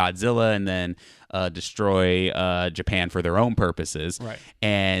of Godzilla and then destroy Japan for their own purposes. Right.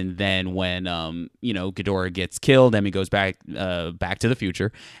 And then when Ghidorah gets killed, Emmy goes back to the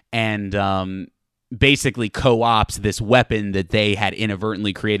future and basically co-ops this weapon that they had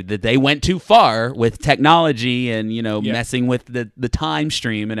inadvertently created, that they went too far with technology and messing with the time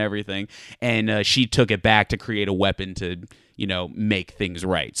stream and everything, and she took it back to create a weapon to make things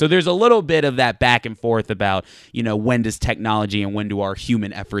right. So there's a little bit of that back and forth about when does technology and when do our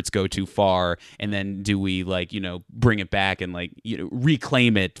human efforts go too far, and then do we bring it back and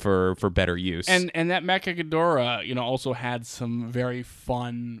reclaim it for better use. And that Mecha Ghidorah also had some very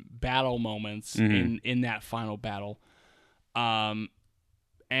fun battle moments in that final battle,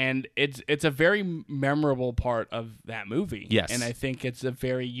 and it's a very memorable part of that movie. Yes. And I think it's a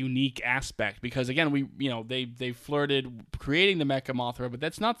very unique aspect because, again, they flirted creating the Mecha Mothra, but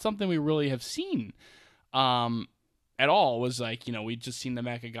that's not something we really have seen at all. It was we'd just seen the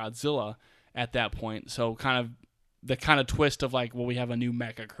Mecha Godzilla at that point. So the twist of we have a new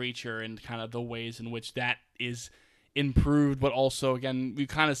mecha creature and kind of the ways in which that is improved, but also, again, we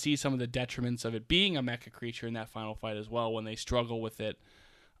kind of see some of the detriments of it being a mecha creature in that final fight as well when they struggle with it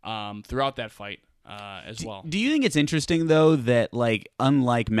throughout that fight as well. Do you think it's interesting, though, that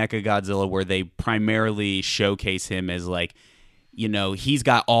unlike Mechagodzilla, where they primarily showcase him as he's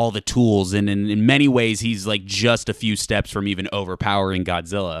got all the tools, and in many ways he's just a few steps from even overpowering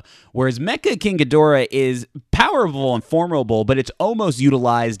Godzilla, whereas Mecha King Ghidorah is powerful and formidable, but it's almost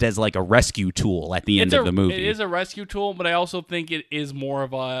utilized as a rescue tool at the end of the movie. It is a rescue tool, but I also think it is more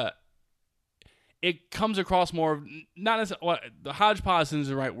of it comes across more of, not as the hodgepodge isn't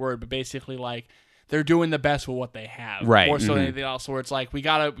the right word, but basically they're doing the best with what they have, right? More so than anything else. Where it's we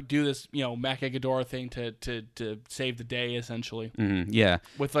gotta do this, Mecha Ghidorah thing to save the day, essentially. Yeah,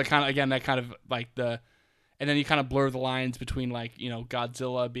 with and then you kind of blur the lines between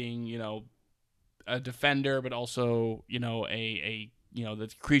Godzilla being a defender, but also the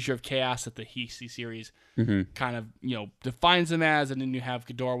creature of chaos that the Heisei series kind of defines him as, and then you have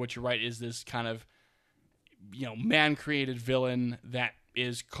Ghidorah, which you're right is this kind of man-created villain that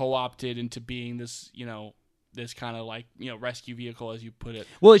is co-opted into being this this kind of rescue vehicle, as you put it.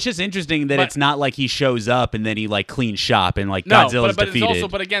 Well, it's just interesting that it's not he shows up and then he cleans shop and Godzilla's defeated. It's also,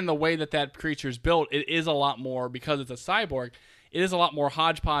 but again, the way that creature's built, it is a lot more, because it's a cyborg, it is a lot more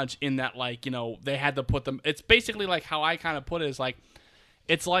hodgepodge in that they had to put them. It's basically how I kind of put it is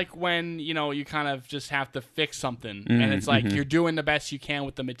it's when you kind of just have to fix something, and it's you're doing the best you can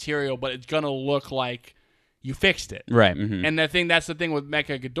with the material, but it's gonna look like you fixed it, right? And that's the thing with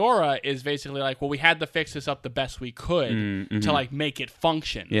Mecha Ghidorah is basically we had to fix this up the best we could to make it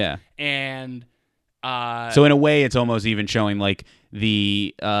function. Yeah, and so in a way, it's almost even showing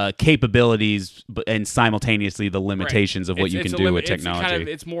the capabilities and simultaneously the limitations of what you can do with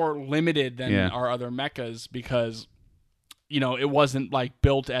technology. It's more limited than our other mechas because it wasn't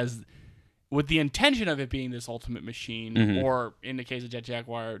built as with the intention of it being this ultimate machine, or in the case of Jet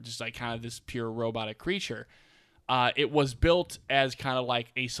Jaguar, just kind of this pure robotic creature. It was built as kind of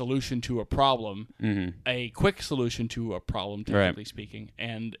a solution to a problem, a quick solution to a problem, technically speaking,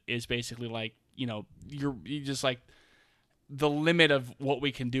 and is basically you're just the limit of what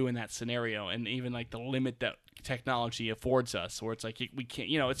we can do in that scenario, and even the limit that technology affords us, where it's we can't,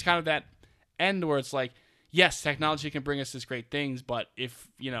 it's kind of that end where it's yes, technology can bring us these great things, but if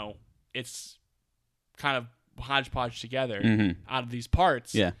it's kind of hodgepodge together out of these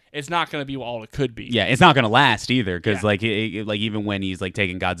parts, it's not going to be all it could be. Yeah, it's not going to last either, because even when he's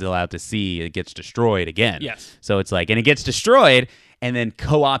taking Godzilla out to sea, it gets destroyed again. Yes. So it's and it gets destroyed and then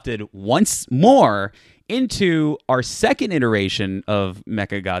co-opted once more into our second iteration of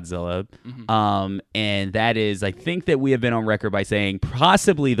Mechagodzilla, and that is, I think that we have been on record by saying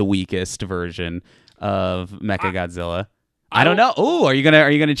possibly the weakest version of Mechagodzilla. I don't know. Oh, are you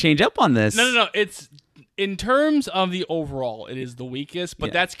gonna change up on this? No. It's in terms of the overall, it is the weakest,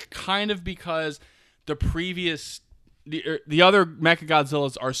 but that's kind of because the previous, the other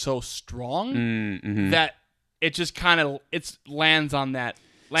Mechagodzillas are so strong that it just kind of lands on that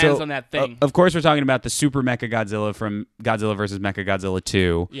thing. Of course, we're talking about the Super Mechagodzilla from Godzilla vs. Mechagodzilla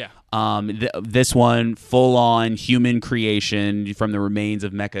 2. Yeah. This one, full-on human creation from the remains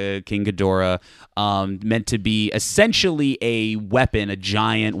of Mecha King Ghidorah, meant to be essentially a weapon, a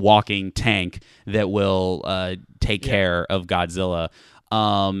giant walking tank that will take care of Godzilla.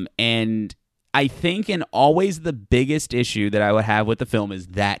 And I think, and always the biggest issue that I would have with the film is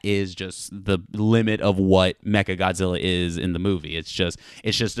just the limit of what Mechagodzilla is in the movie. It's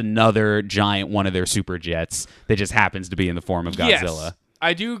just another giant one of their super jets that just happens to be in the form of Godzilla. Yes,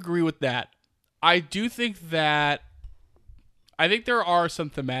 I do agree with that. I do think that I think there are some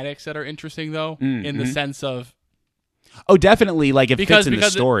thematics that are interesting though, in the sense of. Oh, definitely. Like it fits in the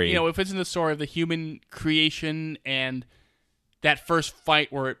story. It fits in the story of the human creation and that first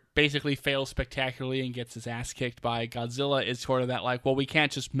fight where it basically fails spectacularly and gets his ass kicked by Godzilla is sort of that like, well, we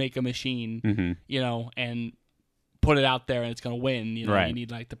can't just make a machine, and put it out there and it's going to win. Right. You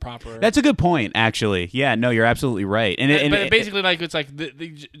need like the proper. That's a good point, actually. Yeah, no, you're absolutely right. But basically, like it's like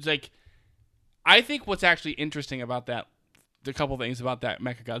it's like, I think what's actually interesting about that, the couple things about that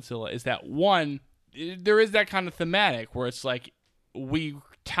Mechagodzilla is that one, there is that kind of thematic where it's like we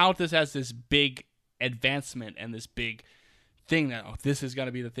tout this as this big advancement and this big thing that this is going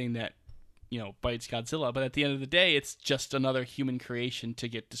to be the thing that bites Godzilla, but at the end of the day, it's just another human creation to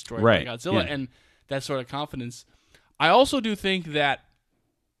get destroyed by Godzilla, and that sort of confidence. I also do think that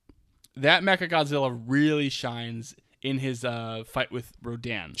Mechagodzilla really shines in his fight with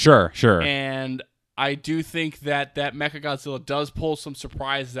Rodan. Sure. And I do think that Mechagodzilla does pull some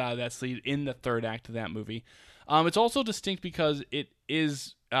surprises out of that sleeve in the third act of that movie. It's also distinct because it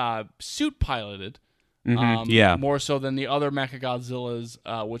is suit piloted, more so than the other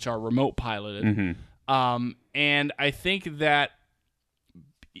Mechagodzillas, which are remote piloted. And I think that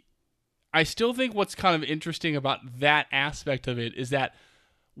I still think what's kind of interesting about that aspect of it is that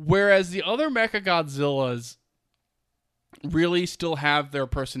whereas the other Mechagodzillas really still have their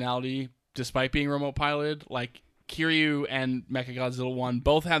personality despite being remote piloted, like Kiryu and Mechagodzilla 1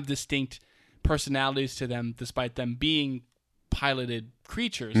 both have distinct personalities to them despite them being piloted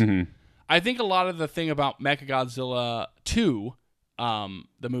creatures. I think a lot of the thing about Mechagodzilla 2,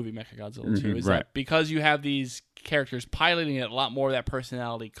 the movie Mechagodzilla 2, is that because you have these characters piloting it, a lot more of that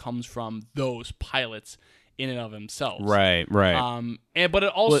personality comes from those pilots in and of themselves. Right. But it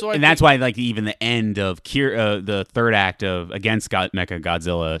also, that's why, like, even the end of the third act of Against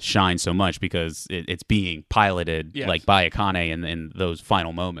Mechagodzilla shines so much because it's being piloted like by Akane in those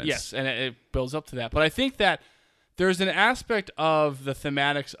final moments. Yes, and it builds up to that. But I think that there's an aspect of the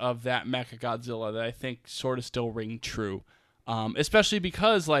thematics of that Mechagodzilla that I think sort of still ring true, especially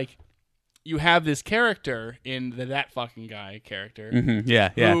because like you have this character in that fucking guy character,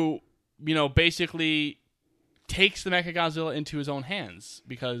 who basically takes the Mechagodzilla into his own hands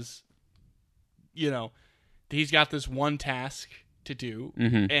because he's got this one task to do,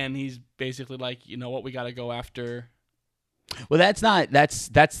 and he's basically like, you know what, we got to go after. Well, that's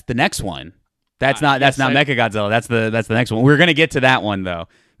the next one. That's not Mechagodzilla. That's the next one. We're gonna get to that one though,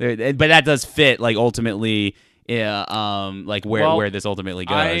 but that does fit like ultimately. Like where this ultimately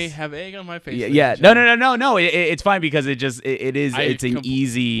goes. I have egg on my face. Yeah. No. It's fine because it's an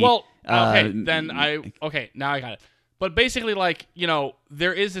easy. Well, okay, now I got it. But basically, like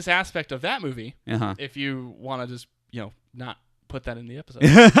there is this aspect of that movie. If you want to just not put that in the episode,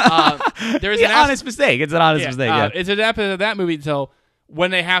 there is an honest mistake. It's an honest mistake. Yeah, it's an aspect of that movie. So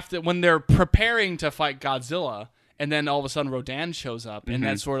when they're preparing to fight Godzilla. And then all of a sudden Rodan shows up, and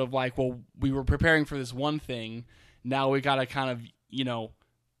that's sort of like, well, we were preparing for this one thing. Now we got to kind of,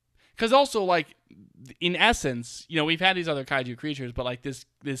 because also like in essence, we've had these other kaiju creatures, but like this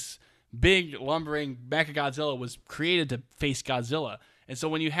big lumbering Mechagodzilla was created to face Godzilla. And so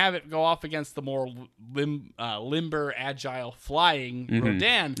when you have it go off against the more limber, agile, flying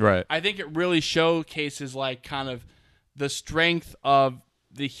Rodan, I think it really showcases like kind of the strength of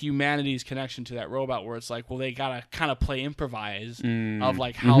the humanity's connection to that robot, where it's like, well, they gotta kind of play improvise of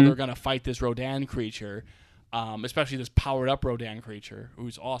like how they're gonna fight this Rodan creature, especially this powered up Rodan creature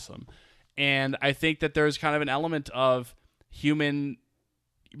who's awesome. And I think that there's kind of an element of human,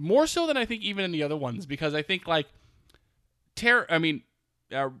 more so than I think even in the other ones, because I think like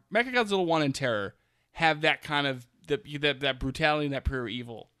Mechagodzilla 1 and Terror have that kind of that brutality and that pure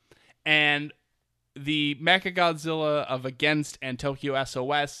evil, and the Mechagodzilla of Against and Tokyo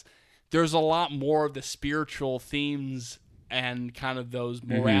SOS, there's a lot more of the spiritual themes and kind of those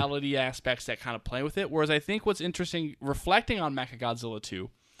morality aspects that kind of play with it. Whereas I think what's interesting, reflecting on Mechagodzilla 2,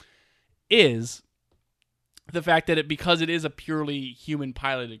 is the fact that because it is a purely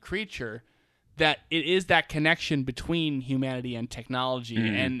human-piloted creature, that it is that connection between humanity and technology.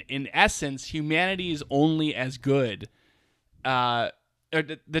 And in essence, humanity is only as good.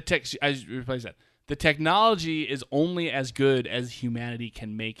 The technology is only as good as humanity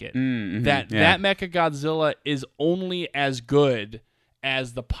can make it. That Mechagodzilla is only as good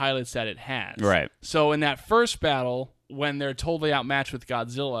as the pilots that it has. Right. So in that first battle, when they're totally outmatched with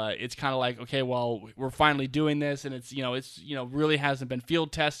Godzilla, it's kind of like, okay, well, we're finally doing this, and it's really hasn't been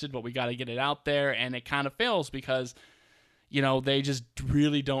field tested, but we got to get it out there, and it kind of fails because they just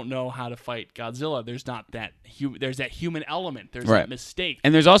really don't know how to fight Godzilla. There's not that there's that human element. There's that mistake.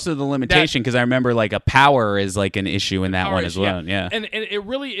 And there's also the limitation, because I remember like a power is like an issue in that one as well. Yeah. And it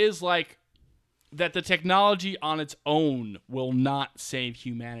really is like that the technology on its own will not save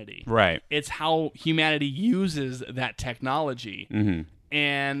humanity. Right. It's how humanity uses that technology. Mm-hmm.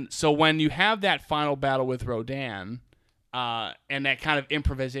 And so when you have that final battle with Rodan, and that kind of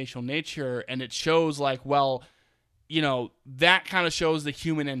improvisational nature, and it shows like, well, that kind of shows the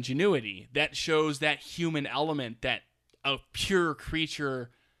human ingenuity. That shows that human element that a pure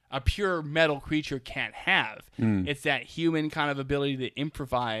metal creature can't have. It's that human kind of ability to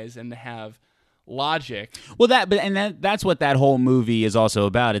improvise and to have logic. Well, that's what that whole movie is also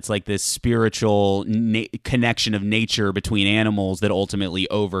about. It's like this spiritual connection of nature between animals that ultimately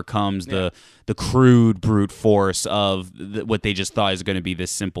overcomes the crude brute force of what they just thought is going to be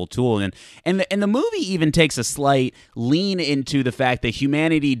this simple tool. And the movie even takes a slight lean into the fact that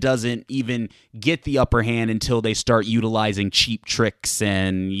humanity doesn't even get the upper hand until they start utilizing cheap tricks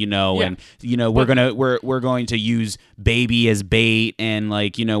and we're going to use baby as bait, and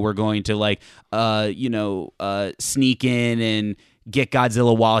like we're going to like sneak in and get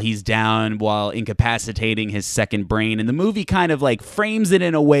Godzilla while he's down, while incapacitating his second brain. And the movie kind of like frames it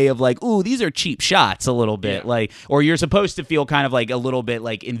in a way of like, ooh, these are cheap shots a little bit. Like, or you're supposed to feel kind of like a little bit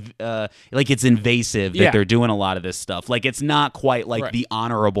like it's invasive that they're doing a lot of this stuff. Like it's not quite like the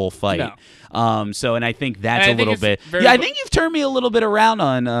honorable fight. No. And I think that's a little bit. I think you've turned me a little bit around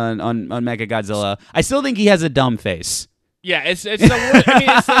on Mechagodzilla. I still think he has a dumb face. Yeah, it's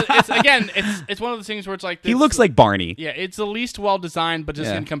one of those things where it's like this, he looks like Barney. Yeah, it's the least well designed, but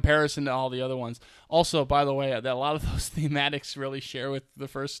just in comparison to all the other ones. Also, by the way, that a lot of those thematics really share with the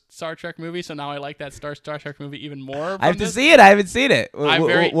first Star Trek movie, so now I like that Star Trek movie even more. I have to see it. I haven't seen it. We'll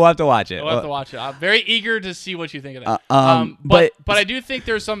have to watch it. We'll have to watch it. I'm very eager to see what you think of that. But I do think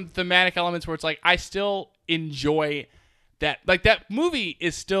there's some thematic elements where it's like I still enjoy that. Like that movie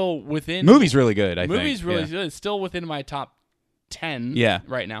is still within. Movie's really good. Movie's really good. It's still within my top 10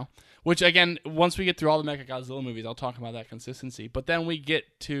 right now. Which again, once we get through all the Mechagodzilla movies, I'll talk about that consistency. But then we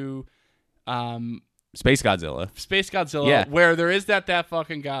get to Space Godzilla, where there is that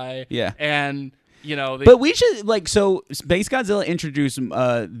fucking guy. Yeah. And but we should Space Godzilla introduced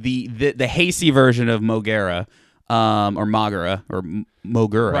the hasty version of Mogera. Or Mogura, or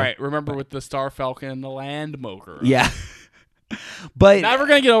Mogura. Right. Remember with the Star Falcon and the Land Mogura. Yeah. But never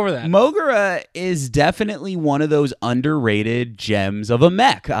gonna get over that. Mogura is definitely one of those underrated gems of a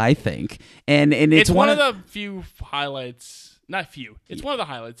mech, I think, and it's one of the few highlights. Not few. It's one of the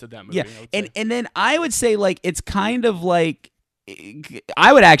highlights of that movie. Yeah, and then I would say like it's kind of like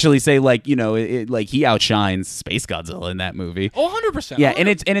I would actually say like like he outshines Space Godzilla in that movie. Oh, 100%. Yeah, and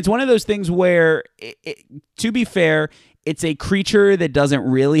it's one of those things where to be fair, it's a creature that doesn't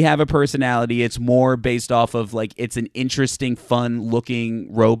really have a personality. It's more based off of like it's an interesting,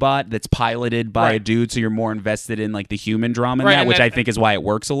 fun-looking robot that's piloted by a dude, so you're more invested in like the human drama in that, which I think is why it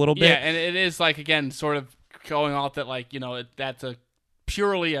works a little bit. Yeah, and it is like again sort of going off that like that's a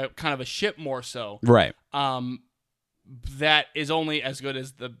purely a kind of a ship more so. Right. That is only as good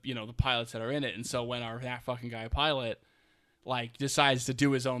as the the pilots that are in it, and so when that fucking guy pilot like decides to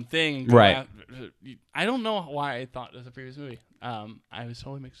do his own thing. Right. I don't know why I thought it was a previous movie. I was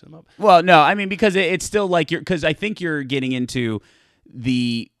totally mixing them up. Well, no, I mean, because it's still like because I think you're getting into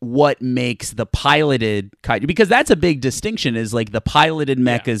what makes the piloted because that's a big distinction is like the piloted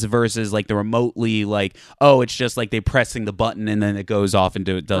mechas versus like the remotely like, oh, it's just like they pressing the button and then it goes off and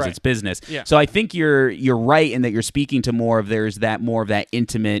does its business. Yeah. So I think you're right in that you're speaking to more of that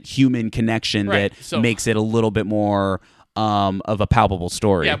intimate human connection that makes it a little bit more of a palpable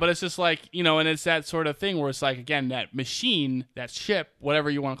story. Yeah, but it's just like, and it's that sort of thing where it's like, again, that machine, that ship, whatever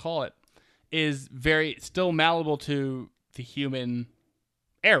you want to call it, is still malleable to the human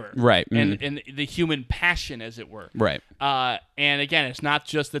error. Right. And the human passion, as it were. Right. And again, it's not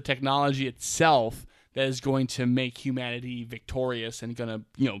just the technology itself that is going to make humanity victorious and going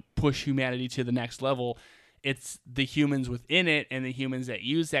to, push humanity to the next level. It's the humans within it and the humans that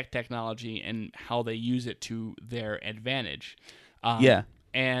use that technology and how they use it to their advantage.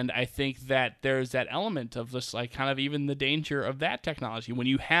 And I think that there's that element of just like kind of even the danger of that technology. When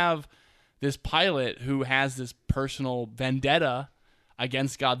you have this pilot who has this personal vendetta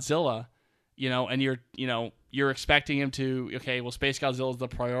against Godzilla, and you're expecting him to, okay, well, Space Godzilla is the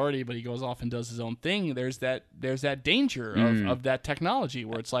priority, but he goes off and does his own thing. There's that danger of that technology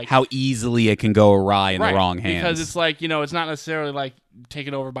where it's like how easily it can go awry in the wrong hands. Because it's like, it's not necessarily like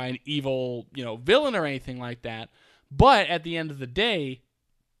taken over by an evil, villain or anything like that. But at the end of the day,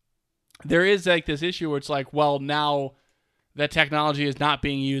 there is like this issue where it's like, well, now that technology is not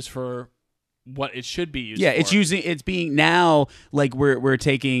being used for what it should be used for. Yeah, it's being now like we're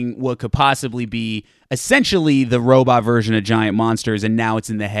taking what could possibly be essentially the robot version of giant monsters, and now it's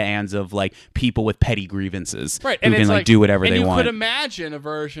in the hands of like people with petty grievances, right? Who can like do whatever they want. And you could imagine a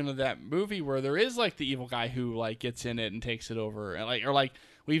version of that movie where there is like the evil guy who like gets in it and takes it over, and like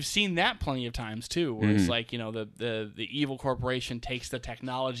we've seen that plenty of times too, where it's like, you know, the evil corporation takes the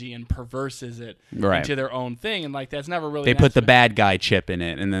technology and perverses it into their own thing, and like that's never really. They put the bad guy chip in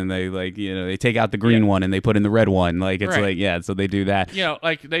it, and then they like, you know, they take out the green one and they put in the red one. Like it's like so they do that. You know,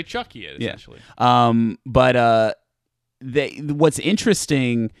 like they Chucky it essentially. But what's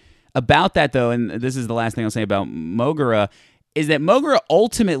interesting about that though, and this is the last thing I'll say about Mogura, is that Mogura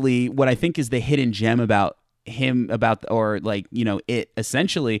ultimately, what I think is the hidden gem about him, or like, you know, it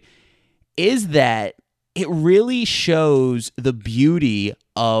essentially is that it really shows the beauty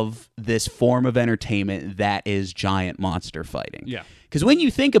of this form of entertainment that is giant monster fighting. Yeah. Because when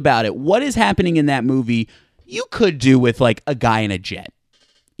you think about it, what is happening in that movie, you could do with like a guy in a jet.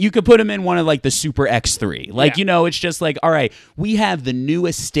 You could put him in one of like the Super X3. Like, you know, it's just like, all right, we have the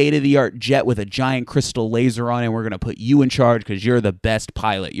newest state-of-the-art jet with a giant crystal laser on it, and we're going to put you in charge because you're the best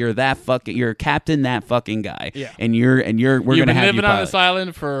pilot. You're captain, that fucking guy. Yeah. And we're going to have you pilot. You've been living on this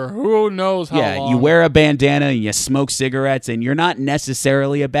island for who knows how long. Yeah, you wear a bandana and you smoke cigarettes, and you're not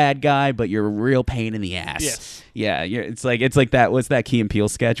necessarily a bad guy, but you're a real pain in the ass. Yes. Yeah, it's like that. What's that Key and Peele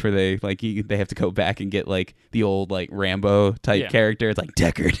sketch where they like they have to go back and get like the old like Rambo type character? It's like,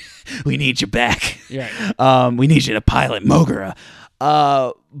 Deckard, we need you back. Yeah. We need you to pilot Mogura.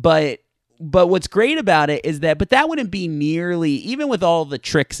 But what's great about it is that that wouldn't be nearly, even with all the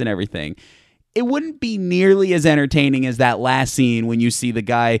tricks and everything, it wouldn't be nearly as entertaining as that last scene when you see the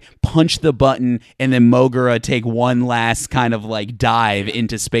guy punch and then Mogura take one last kind of like dive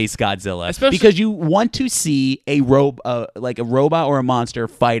into Space Godzilla. Especially because you want to see a like a robot or a monster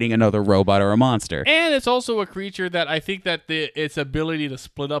fighting another robot or a monster. And it's also a creature that I think that its ability to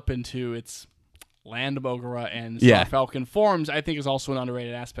split up into its Land Mogura and Star Falcon forms, I think, is also an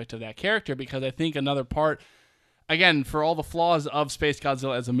underrated aspect of that character, because I think another part, again, for all the flaws of Space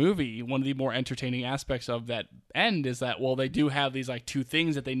Godzilla as a movie, one of the more entertaining aspects of that end is that, well, they do have these like two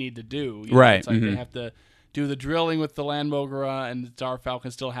things that they need to do. You know, right. It's like they have to do the drilling with the Land Mogura, and Star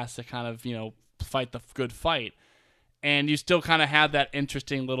Falcon still has to kind of, you know, fight the good fight. And you still kind of have that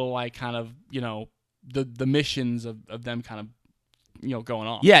interesting little like kind of, you know, the missions of them kind of, you know, going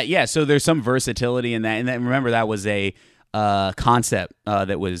on. Yeah. So there's some versatility in that. And then remember, that was a concept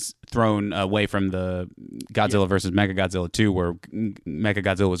that was thrown away from the Godzilla versus Mechagodzilla 2, where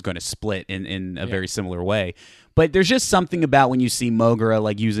Mechagodzilla was going to split in a very similar way. But there's just something about when you see Mogura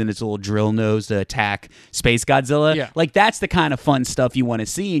like using its little drill nose to attack Space Godzilla. Yeah. Like that's the kind of fun stuff you want to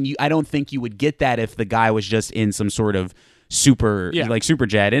see, and I don't think you would get that if the guy was just in some sort of super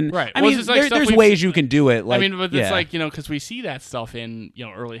jet. And right. I mean, there's ways you can do it. Like, I mean, but it's like, you know, because we see that stuff in, you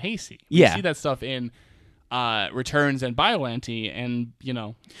know, early Heisei. We see that stuff in Returns and Biollante, and you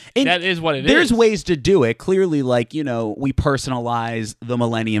know, that is what it is. There's ways to do it. Clearly, like, you know, we personalize the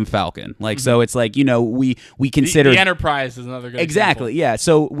Millennium Falcon, like so. It's like, you know, we consider the Enterprise is another good exactly example. Yeah.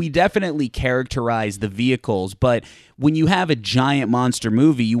 So we definitely characterize the vehicles, but when you have a giant monster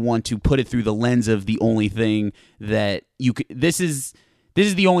movie, you want to put it through the lens of the only thing that you could. This is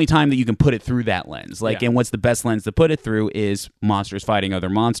the only time that you can put it through that lens. Like, and what's the best lens to put it through is monsters fighting other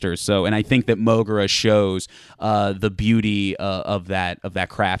monsters. So, and I think that Mogura shows the beauty of that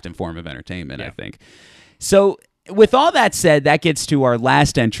craft and form of entertainment. I think. So, with all that said, that gets to our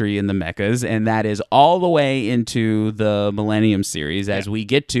last entry in the mechas, and that is all the way into the Millennium series as we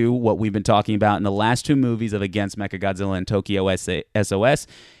get to what we've been talking about in the last two movies of Against Mechagodzilla and Tokyo SOS.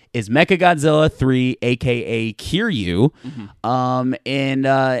 Is Mechagodzilla 3, a.k.a. Kiryu.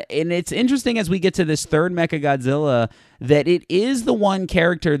 And it's interesting as we get to this third Mechagodzilla that it is the one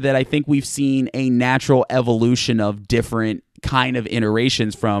character that I think we've seen a natural evolution of different kind of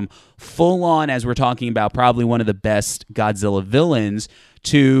iterations from full on, as we're talking about, probably one of the best Godzilla villains,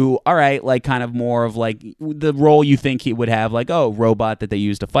 to, all right, like kind of more of like the role you think he would have, like, robot that they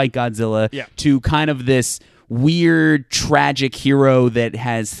use to fight Godzilla, to kind of this weird, tragic hero that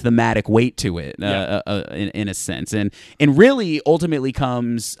has thematic weight to it, in a sense, and really ultimately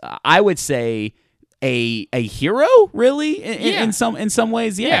comes, I would say, a hero, really, in some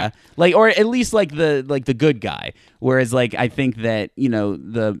ways, like, or at least like the good guy. Whereas, like, I think that, you know,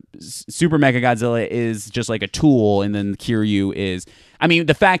 the Super Mechagodzilla is just like a tool, and then Kiryu is. I mean,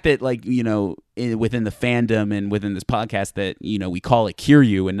 the fact that, like, you know, within the fandom and within this podcast that, you know, we call it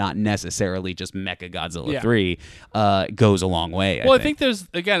Kiryu and not necessarily just Mechagodzilla 3 goes a long way. Well, I think there's,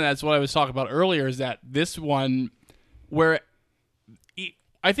 again, that's what I was talking about earlier, is that this one where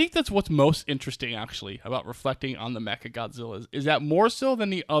I think that's what's most interesting, actually, about reflecting on the Mechagodzillas, is that more so than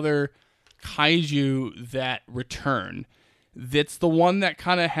the other kaiju that return, that's the one that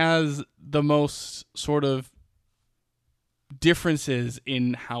kind of has the most sort of differences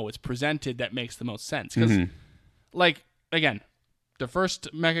in how it's presented that makes the most sense. Because, like, again, the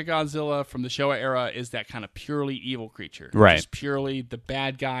first Mechagodzilla from the Showa era is that kind of purely evil creature. Right. Just purely the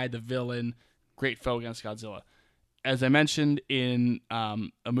bad guy, the villain, great foe against Godzilla. As I mentioned in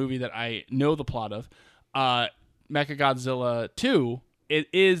a movie that I know the plot of, Mechagodzilla 2, it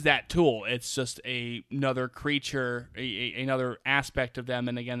is that tool. It's just another creature, another aspect of them,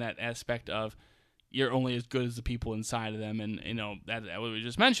 and again, that aspect of you're only as good as the people inside of them, and that what we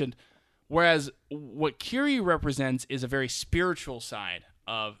just mentioned. Whereas what Kiryu represents is a very spiritual side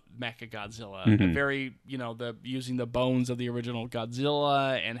of Mechagodzilla, a very using the bones of the original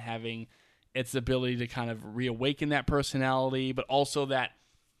Godzilla and having its ability to kind of reawaken that personality, but also that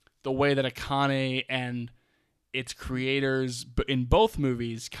the way that Akane and its creators in both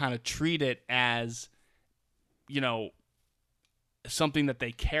movies kind of treat it as, something that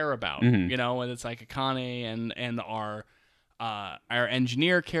they care about, and it's like Akane and our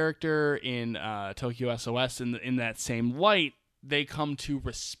engineer character in Tokyo SOS in that same light, they come to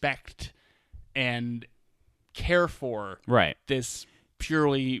respect and care for this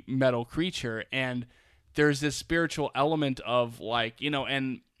purely metal creature, and there's this spiritual element of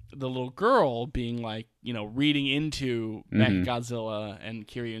and the little girl being reading into Mechagodzilla and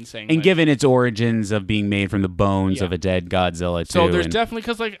Kiryu and saying, and given its origins of being made from the bones of a dead Godzilla too. So there's definitely,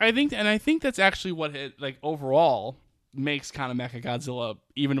 because I think that's actually what overall makes kind of Mechagodzilla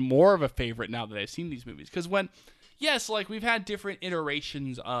even more of a favorite now that I've seen these movies, because we've had different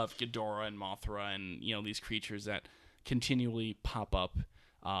iterations of Ghidorah and Mothra and these creatures that continually pop up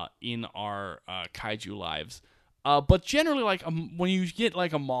in our kaiju lives, but generally when you get a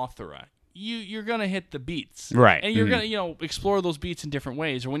Mothra, you're gonna hit the beats, right, and you're gonna explore those beats in different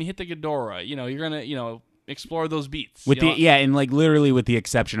ways. Or when you hit the Ghidorah, you're gonna explore those beats with and literally with the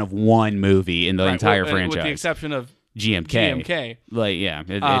exception of one movie in the entire franchise, with the exception of GMK.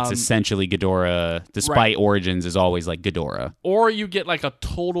 It's essentially Ghidorah, despite origins, is always like Ghidorah. Or you get a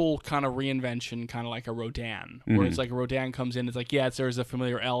total kind of reinvention, kind of like a Rodan, where it's like Rodan comes in, it's there's the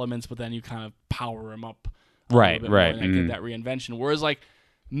familiar elements, but then you kind of power him up a little bit more, and get that reinvention. Whereas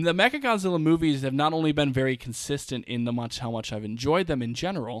the Mechagodzilla movies have not only been very consistent in how much I've enjoyed them in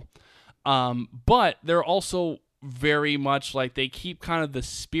general, but they're also very much they keep kind of the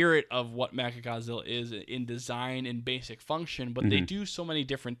spirit of what Mechagodzilla is in design and basic function, but they do so many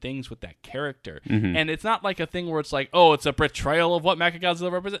different things with that character. And it's not a thing where it's it's a portrayal of what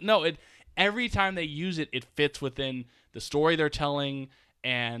Mechagodzilla represents. No, every time they use it, it fits within the story they're telling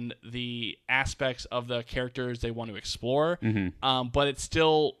and the aspects of the characters they want to explore. But it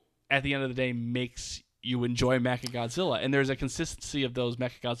still, at the end of the day, makes you enjoy Mechagodzilla. And there's a consistency of those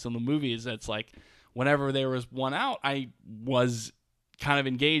Mechagodzilla movies that's whenever there was one out, I was kind of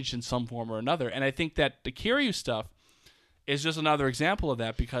engaged in some form or another. And I think that the Kiryu stuff is just another example of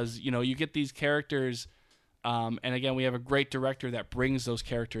that, because, you get these characters, and again, we have a great director that brings those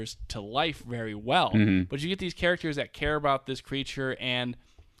characters to life very well. But you get these characters that care about this creature, and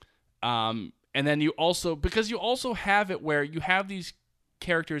then you also have it where you have these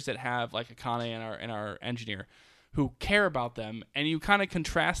characters that have Akane and our engineer, who care about them, and you kind of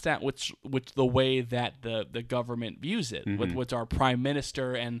contrast that with the way that the government views it, with our prime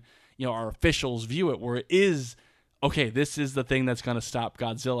minister and our officials view it, where it is, okay, this is the thing that's going to stop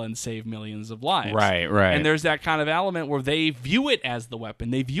Godzilla and save millions of lives. Right. And there's that kind of element where they view it as the weapon,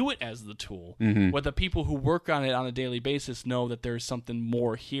 they view it as the tool, where the people who work on it on a daily basis know that there's something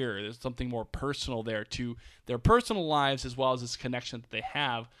more here, there's something more personal there to their personal lives, as well as this connection that they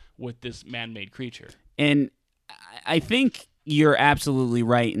have with this man-made creature. And I think you're absolutely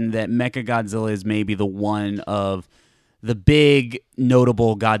right in that Mechagodzilla is maybe the one of the big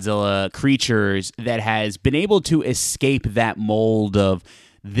notable Godzilla creatures that has been able to escape that mold of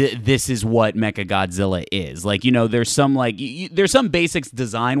this is what Mechagodzilla is. There's some basics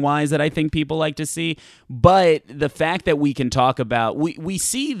design-wise that I think people like to see, but the fact that we can talk about, we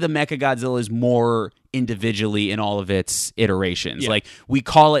see the Mechagodzillas more individually in all of its iterations. We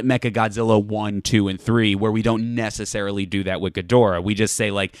call it Mechagodzilla 1, 2, and 3, where we don't necessarily do that with Ghidorah. We just say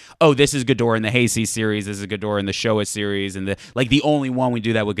this is Ghidorah in the Heisei series, this is Ghidorah in the Showa series, and the only one we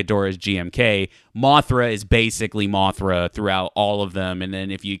do that with Ghidorah is GMK. Mothra is basically Mothra throughout all of them, and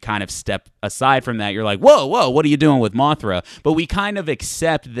then if you kind of step aside from that, you're whoa, what are you doing with Mothra? But we kind of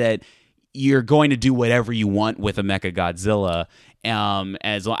accept that you're going to do whatever you want with a Mechagodzilla,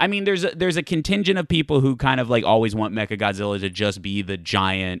 I mean, there's a contingent of people who kind of like always want Mechagodzilla to just be the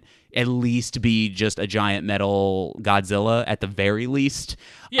giant, at least be just a giant metal Godzilla at the very least.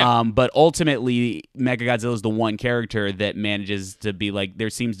 Yeah. But ultimately, Mechagodzilla is the one character that manages to be like, there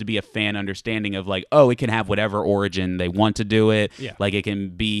seems to be a fan understanding of like, oh, it can have whatever origin they want to do it. Yeah. Like it can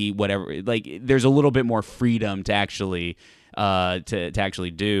be whatever. Like there's a little bit more freedom to actually to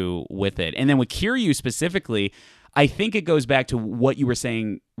actually do with it. And then with Kiryu specifically, I think it goes back to what you were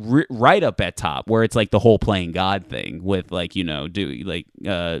saying right up at top, where it's like the whole playing God thing with like,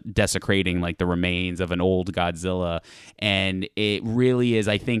 desecrating like the remains of an old Godzilla. And it really is,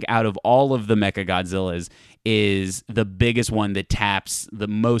 I think, out of all of the Mechagodzillas, is the biggest one that taps the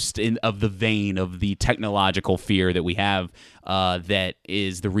most of the vein of the technological fear that we have. That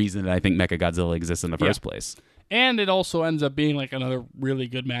is the reason that I think Mechagodzilla exists in the first place. And it also ends up being like another really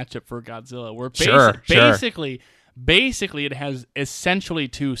good matchup for Godzilla, where basically it has essentially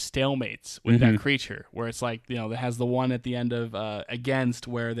two stalemates with that creature, where it's like, it has the one at the end of Against,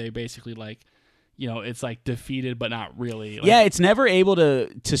 where they basically like, it's like defeated but not really. Like, it's never able to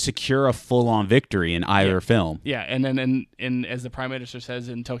secure a full-on victory in either film. Yeah, and then in as the Prime Minister says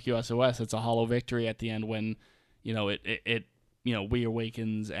in Tokyo SOS, it's a hollow victory at the end when, it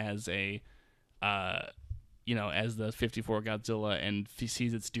reawakens as a as the 54 Godzilla, and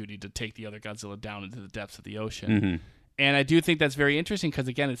sees its duty to take the other Godzilla down into the depths of the ocean. Mm-hmm. And I do think that's very interesting because,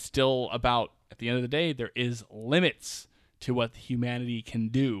 again, it's still about, at the end of the day, there is limits to what humanity can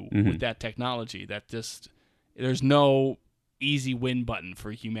do with that technology. There's no easy win button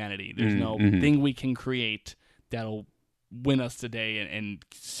for humanity. There's no thing we can create that'll win us today and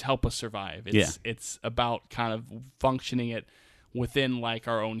help us survive. It's about kind of functioning it within like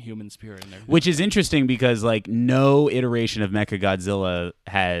our own human spirit, which is interesting because like no iteration of Mechagodzilla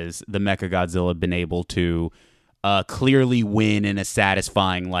has the Mechagodzilla been able to clearly win in a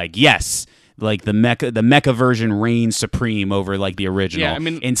satisfying like yes, like the mecha version reigns supreme over like the original. Yeah, I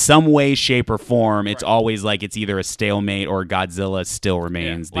mean, in some way, shape, or form, it's always like it's either a stalemate or Godzilla still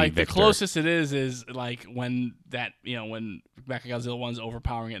remains the victor. The closest it is like when that when Mechagodzilla 1's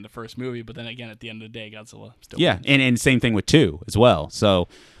overpowering it in the first movie, but then again at the end of the day, Godzilla still wins. and same thing with 2 as well. So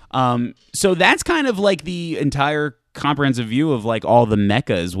that's kind of like the entire comprehensive view of like all the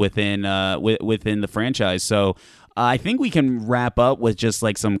mechas within the franchise. So I think we can wrap up with just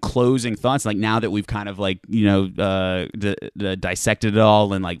like some closing thoughts. Like now that we've kind of like dissected it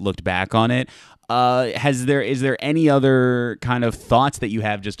all and like looked back on it, is there any other kind of thoughts that you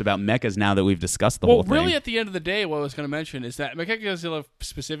have just about mechas now that we've discussed the whole thing? Well, really, at the end of the day, what I was going to mention is that Mechagodzilla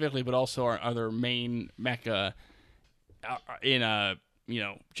specifically, but also our other main mecha in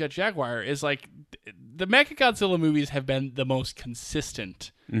Jet Jaguar, is like the Mechagodzilla movies have been the most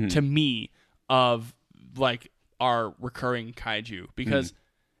consistent to me of like our recurring kaiju, because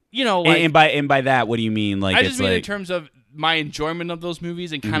and by that, what do you mean? Like I just mean in terms of my enjoyment of those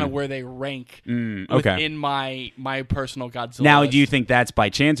movies and kind of where they rank within my personal Godzilla. Now, list. Do you think that's by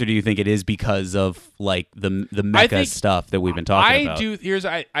chance, or do you think it is because of like the mecha stuff that we've been talking about?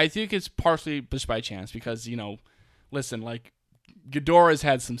 I think it's partially just by chance because listen, like Ghidorah's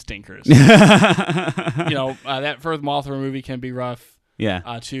had some stinkers. That first Mothra movie can be rough.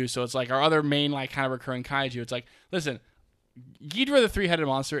 Yeah. Too. So it's like our other main like kind of recurring kaiju. It's like, listen, Ghidorah the three-headed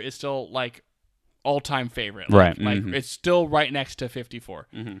monster is still like all-time favorite. Like, right. Like it's still right next to 54.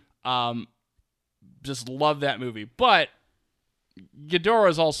 Just love that movie. But Ghidorah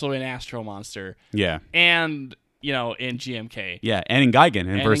is also an Astro Monster. Yeah. And in GMK. Yeah, and in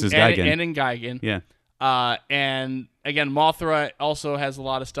Gigan versus Gigan. And in Gigan. Yeah. And again, Mothra also has a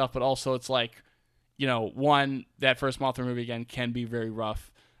lot of stuff, but also it's like, that first Mothra movie again can be very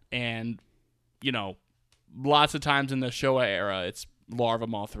rough, and lots of times in the Showa era, it's Larva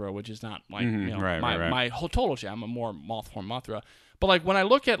Mothra, which is not like my whole total shit. I'm a more Mothra, but like when I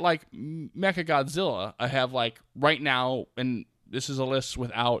look at like Mechagodzilla, I have like right now, and this is a list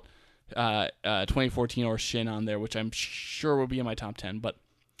without 2014 or Shin on there, which I'm sure will be in my top 10, but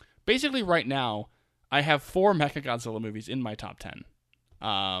basically right now I have 4 Mechagodzilla movies in my top 10.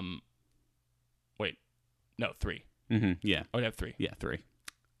 No, 3. Yeah. I would have 3. Yeah, 3.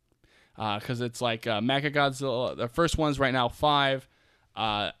 Because it's like Mechagodzilla. The first one's right now 5.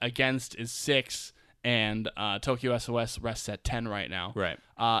 Against is 6. And Tokyo SOS rests at 10 right now. Right.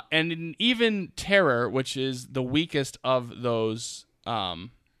 And even Terror, which is the weakest of those. I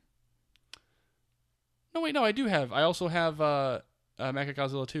also have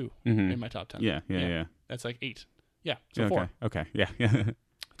Mechagodzilla 2 in my top 10. Yeah. That's like 8. Yeah, so 4. Okay. Yeah.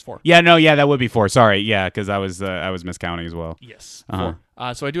 It's 4. Yeah, no, that would be 4. Sorry, yeah, because I was miscounting as well. Yes, 4.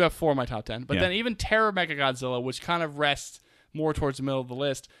 So I do have 4 in my top 10. But then even Terror Mechagodzilla, which kind of rests more towards the middle of the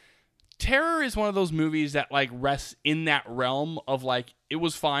list. Terror is one of those movies that like rests in that realm of like it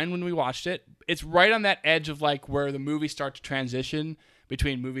was fine when we watched it. It's right on that edge of like where the movie starts to transition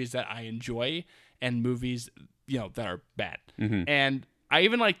between movies that I enjoy and movies, that are bad. Mm-hmm. And I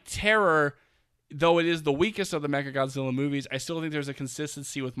even like Terror, though it is the weakest of the Mechagodzilla movies. I still think there's a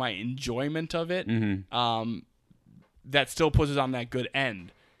consistency with my enjoyment of it. Mm-hmm. That still puts it on that good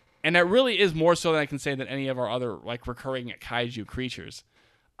end. And that really is more so than I can say than any of our other like recurring kaiju creatures.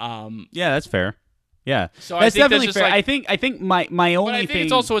 Yeah, that's fair. Yeah, so that's definitely that's fair. like, I think my only but I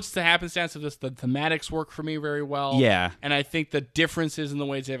think thing it's the happenstance of this. The thematics work for me very well. Yeah, and I think the differences in the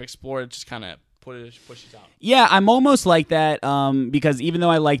ways they've explored it just kind of pushes out. Yeah, I'm almost like that because even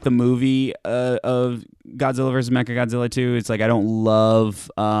though I like the movie of Godzilla vs. Mechagodzilla 2, it's like I don't love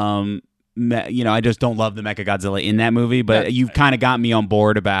I just don't love the Mechagodzilla in that movie, but you've kind of got me on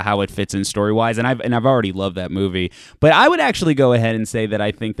board about how it fits in story-wise, and I've already loved that movie. But I would actually go ahead and say that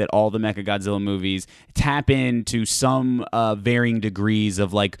I think that all the Mechagodzilla movies tap into some varying degrees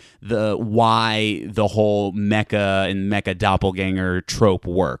of like why the whole mecha and mecha doppelganger trope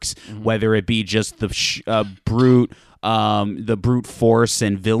works, whether it be just the brute force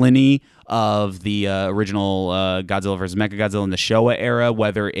and villainy of the original Godzilla vs. Mechagodzilla in the Showa era,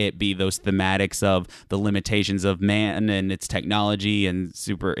 whether it be those thematics of the limitations of man and its technology and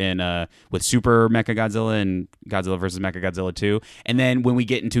with Super Mechagodzilla and Godzilla vs. Mechagodzilla 2. And then when we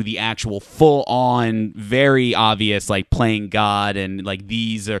get into the actual full-on, very obvious, like playing God and like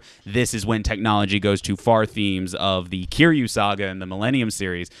this is when technology goes too far themes of the Kiryu saga and the Millennium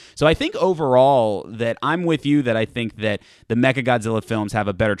series. So I think overall that I'm with you that I think that the Mechagodzilla films have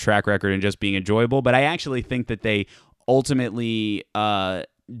a better track record in just being enjoyable, but I actually think that they ultimately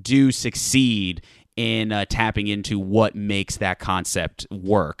do succeed in tapping into what makes that concept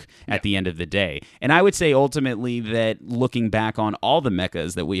work at the end of the day. And I would say ultimately that looking back on all the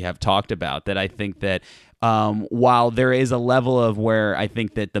mechas that we have talked about, that I think that while there is a level of where I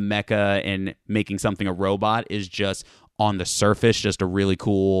think that the mecha and making something a robot is just on the surface just a really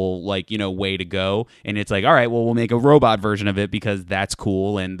cool way to go, and it's like, all right, well, we'll make a robot version of it because that's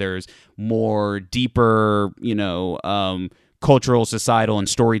cool, and there's more deeper cultural, societal, and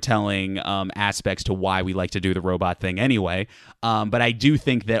storytelling aspects to why we like to do the robot thing anyway. But I do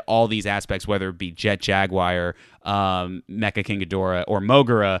think that all these aspects, whether it be Jet Jaguar, Mecha King Ghidorah, or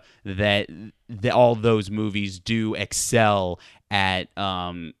Mogura, that all those movies do excel at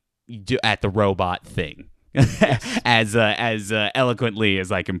the robot thing. as eloquently as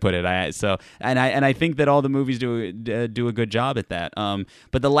I can put it. I think that all the movies do a good job at that.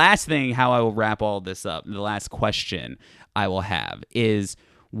 But the last thing, how I will wrap all this up, the last question I will have is,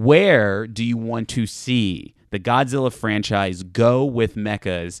 where do you want to see the Godzilla franchise go with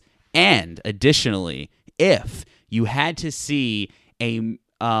mechas? And additionally, if you had to see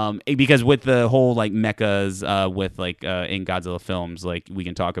because with the whole like mechas with like in Godzilla films, like we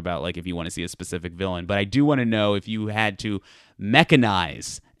can talk about like if you want to see a specific villain, but I do want to know if you had to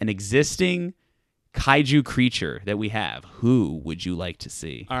mechanize an existing kaiju creature that we have, who would you like to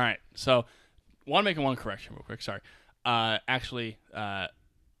see? All right, so want to make one correction real quick. Sorry, actually,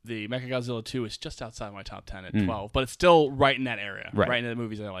 the Mechagodzilla 2 is just outside my top 10 at 12, but it's still right in that area, right in the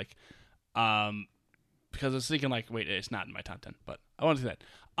movies I like. Because I was thinking like, wait, it's not in my top 10, but I want to see that.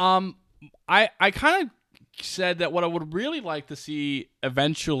 I kind of said that what I would really like to see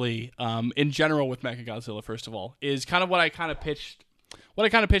eventually, in general with Mechagodzilla, first of all, is kind of what I kind of pitched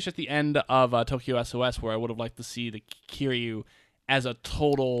at the end of Tokyo SOS, where I would have liked to see the Kiryu as a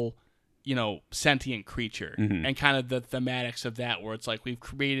total, sentient creature, and kind of the thematics of that, where it's like we've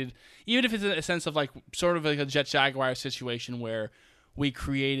created, even if it's in a sense of like sort of like a Jet Jaguar situation where we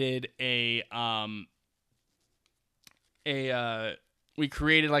created we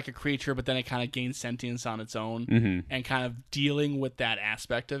created like a creature, but then it kind of gained sentience on its own, and kind of dealing with that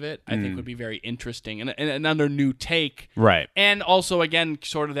aspect of it, I think would be very interesting and another new take, right? And also, again,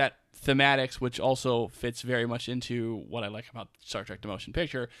 sort of that thematics, which also fits very much into what I like about Star Trek: The Motion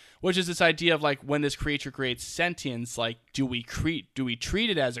Picture, which is this idea of like when this creature creates sentience, like do we treat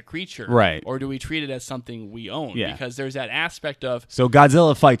it as a creature, right, or do we treat it as something we own? Yeah. Because there's that aspect of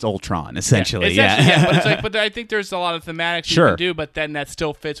Godzilla fights Ultron, essentially. Yeah. But it's like, but I think there's a lot of thematics you Sure. can do, but then that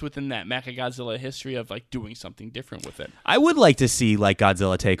still fits within that Mechagodzilla history of like doing something different with it. I would like to see like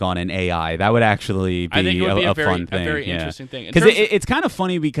Godzilla take on an AI. That would actually be, a fun thing. A very interesting thing. Because it's kind of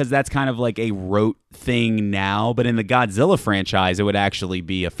funny because that's kind of like a rote thing now, but in the Godzilla franchise, it would actually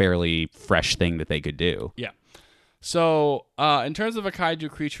be a fairly fresh thing that they could do. Yeah. So, in terms of a kaiju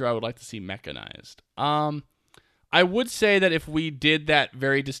creature, I would like to see mechanized. I would say that if we did that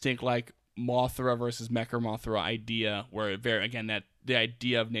very distinct, like Mothra versus Mecha Mothra idea, where that the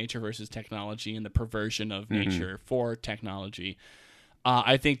idea of nature versus technology and the perversion of nature for technology.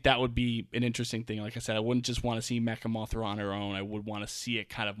 I think that would be an interesting thing. Like I said, I wouldn't just want to see Mecha Mothra on her own. I would want to see it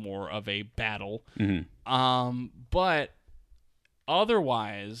kind of more of a battle. But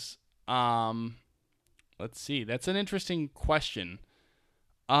otherwise, let's see. That's an interesting question.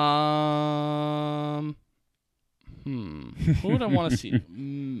 Who would I want to see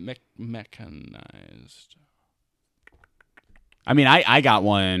mechanized? I mean, I got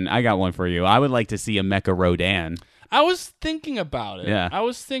one. I got one for you. I would like to see a Mecha Rodan. I was thinking about it. Yeah. I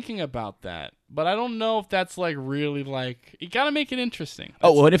was thinking about that. But I don't know if that's like really like you got to make it interesting.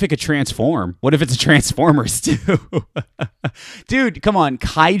 What if it could transform? What if it's a Transformers too? Dude, come on,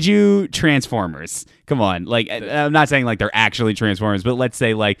 kaiju Transformers. Come on. Like I'm not saying like they're actually Transformers, but let's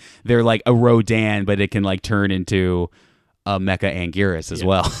say like they're like a Rodan but it can like turn into a Mecha Anguirus as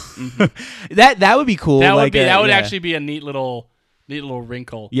well. That would be cool. That would actually be a neat little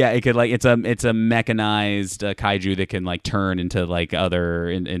wrinkle. Yeah, it could like it's a mechanized kaiju that can like turn into like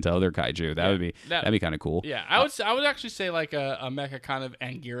into other kaiju. That'd be kind of cool. Yeah, I would actually say like a mecha kind of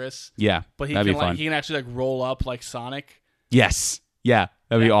Anguirus. Yeah, but he that'd can be fun. He can actually like roll up like Sonic. Yes. Yeah,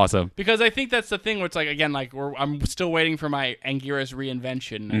 that'd be awesome. Because I think that's the thing where it's like again like I'm still waiting for my Anguirus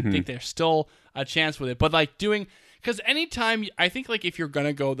reinvention. I think there's still a chance with it, but like doing. Because anytime, I think, like, if you're going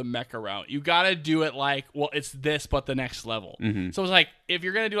to go the mecha route, you got to do it like, well, it's this, but the next level. So it's like, if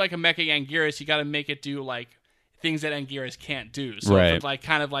you're going to do, like, a mecha Anguirus, you got to make it do, like, things that Anguirus can't do. So if it, like,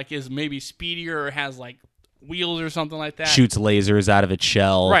 kind of, like, is maybe speedier or has, like, wheels or something like that. Shoots lasers out of its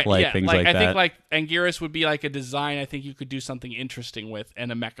shell, right, like, things like that. I think, like, Anguirus would be, like, a design I think you could do something interesting with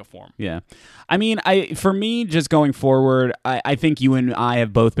in a mecha form. Yeah. I mean, for me, just going forward, I think you and I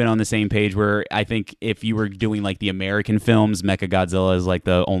have both been on the same page where I think if you were doing, like, the American films, Mechagodzilla is, like,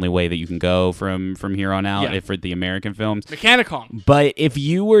 the only way that you can go from here on out for the American films. Mechanicon. But if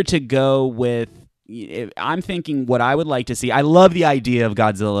you were to go with I'm thinking what I would like to see. I love the idea of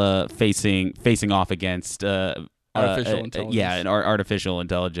Godzilla facing off against artificial intelligence. And artificial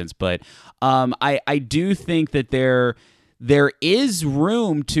intelligence. But I do think that there is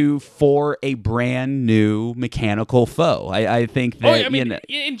room for a brand new mechanical foe. I think that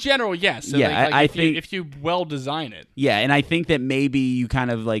in general, yes. So yeah, I think if you well design it. Yeah, and I think that maybe you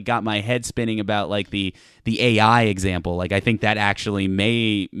kind of like got my head spinning about like the AI example. Like I think that actually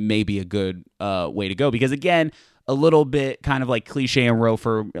may be a good way to go because again, a little bit kind of like cliche and row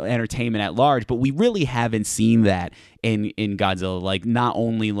for entertainment at large, but we really haven't seen that in Godzilla. Like not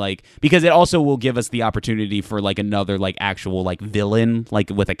only like because it also will give us the opportunity for like another like actual like villain like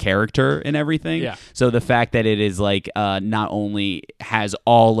with a character and everything. Yeah. So the fact that it is like not only has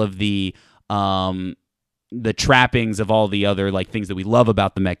all of the trappings of all the other like things that we love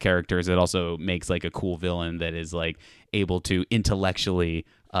about the mech characters, it also makes like a cool villain that is like able to intellectually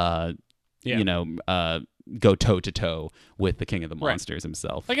go toe to toe with the King of the Monsters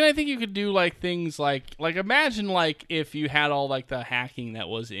himself. Like, and I think you could do like things like imagine like if you had all like the hacking that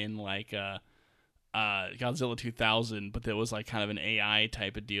was in like Godzilla 2000, but there was like kind of an AI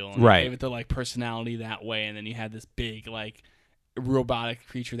type of deal, and right? Gave it the like personality that way, and then you had this big like robotic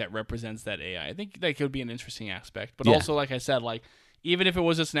creature that represents that AI. I think that could be an interesting aspect, but also like I said, like even if it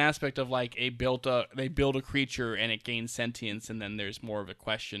was just an aspect of like they build a creature and it gains sentience, and then there's more of a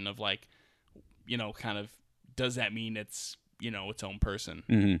question of like, kind of does that mean it's its own person?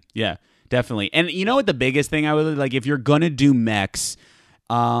 Mm-hmm. Yeah, definitely. And you know what the biggest thing I would like if you're gonna do mechs.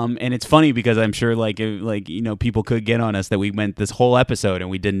 And it's funny because I'm sure people could get on us that we went this whole episode and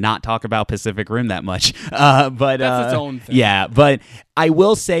we did not talk about Pacific Rim that much. But that's its own thing. Yeah, but I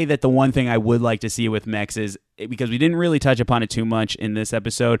will say that the one thing I would like to see with mechs is because we didn't really touch upon it too much in this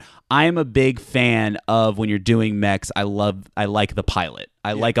episode. I am a big fan of when you're doing mechs. I like the pilot.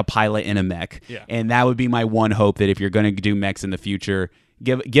 I like a pilot in a mech. Yeah. And that would be my one hope that if you're going to do mechs in the future,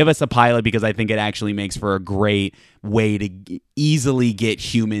 give us a pilot because I think it actually makes for a great way to easily get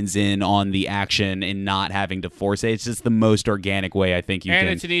humans in on the action and not having to force it. It's just the most organic way I think you can. And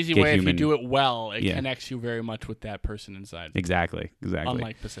it's an easy way if you do it well. It connects you very much with that person inside. Exactly.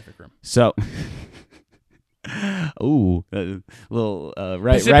 Unlike Pacific Rim. So, ooh, little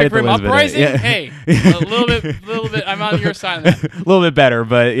Pacific Rim Uprising. Yeah. Hey, a little bit. I'm on your side on that. A little bit better,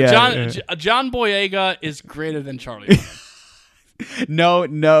 but yeah. John Boyega is greater than Charlie. No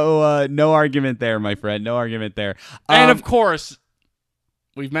argument there, my friend. No argument there. And of course,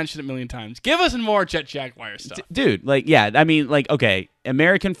 we've mentioned it a million times. Give us more Jet Jaguar stuff, dude. I mean, okay,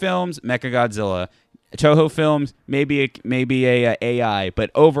 American films, Mechagodzilla, Toho films, maybe a AI,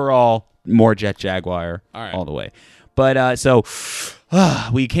 but overall, more Jet Jaguar all the way. But so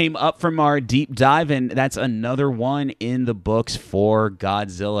We came up from our deep dive, and that's another one in the books for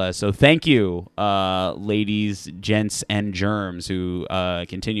Godzilla. So thank you, ladies, gents, and germs who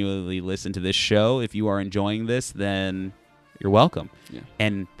continually listen to this show. If you are enjoying this, then you're welcome. Yeah.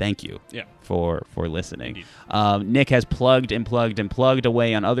 And thank you for listening. Indeed. Nick has plugged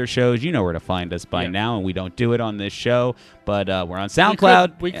away on other shows. You know where to find us by now, and we don't do it on this show, but we're on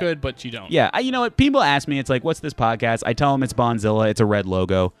SoundCloud. We could, but you don't. Yeah, you know what? People ask me, it's like, what's this podcast? I tell them it's Bonzilla. It's a red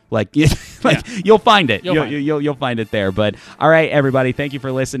logo. You'll find it. You'll find it there. But all right, everybody, thank you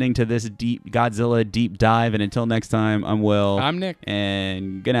for listening to this Godzilla deep dive. And until next time, I'm Will. I'm Nick.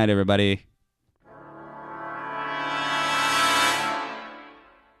 And good night, everybody.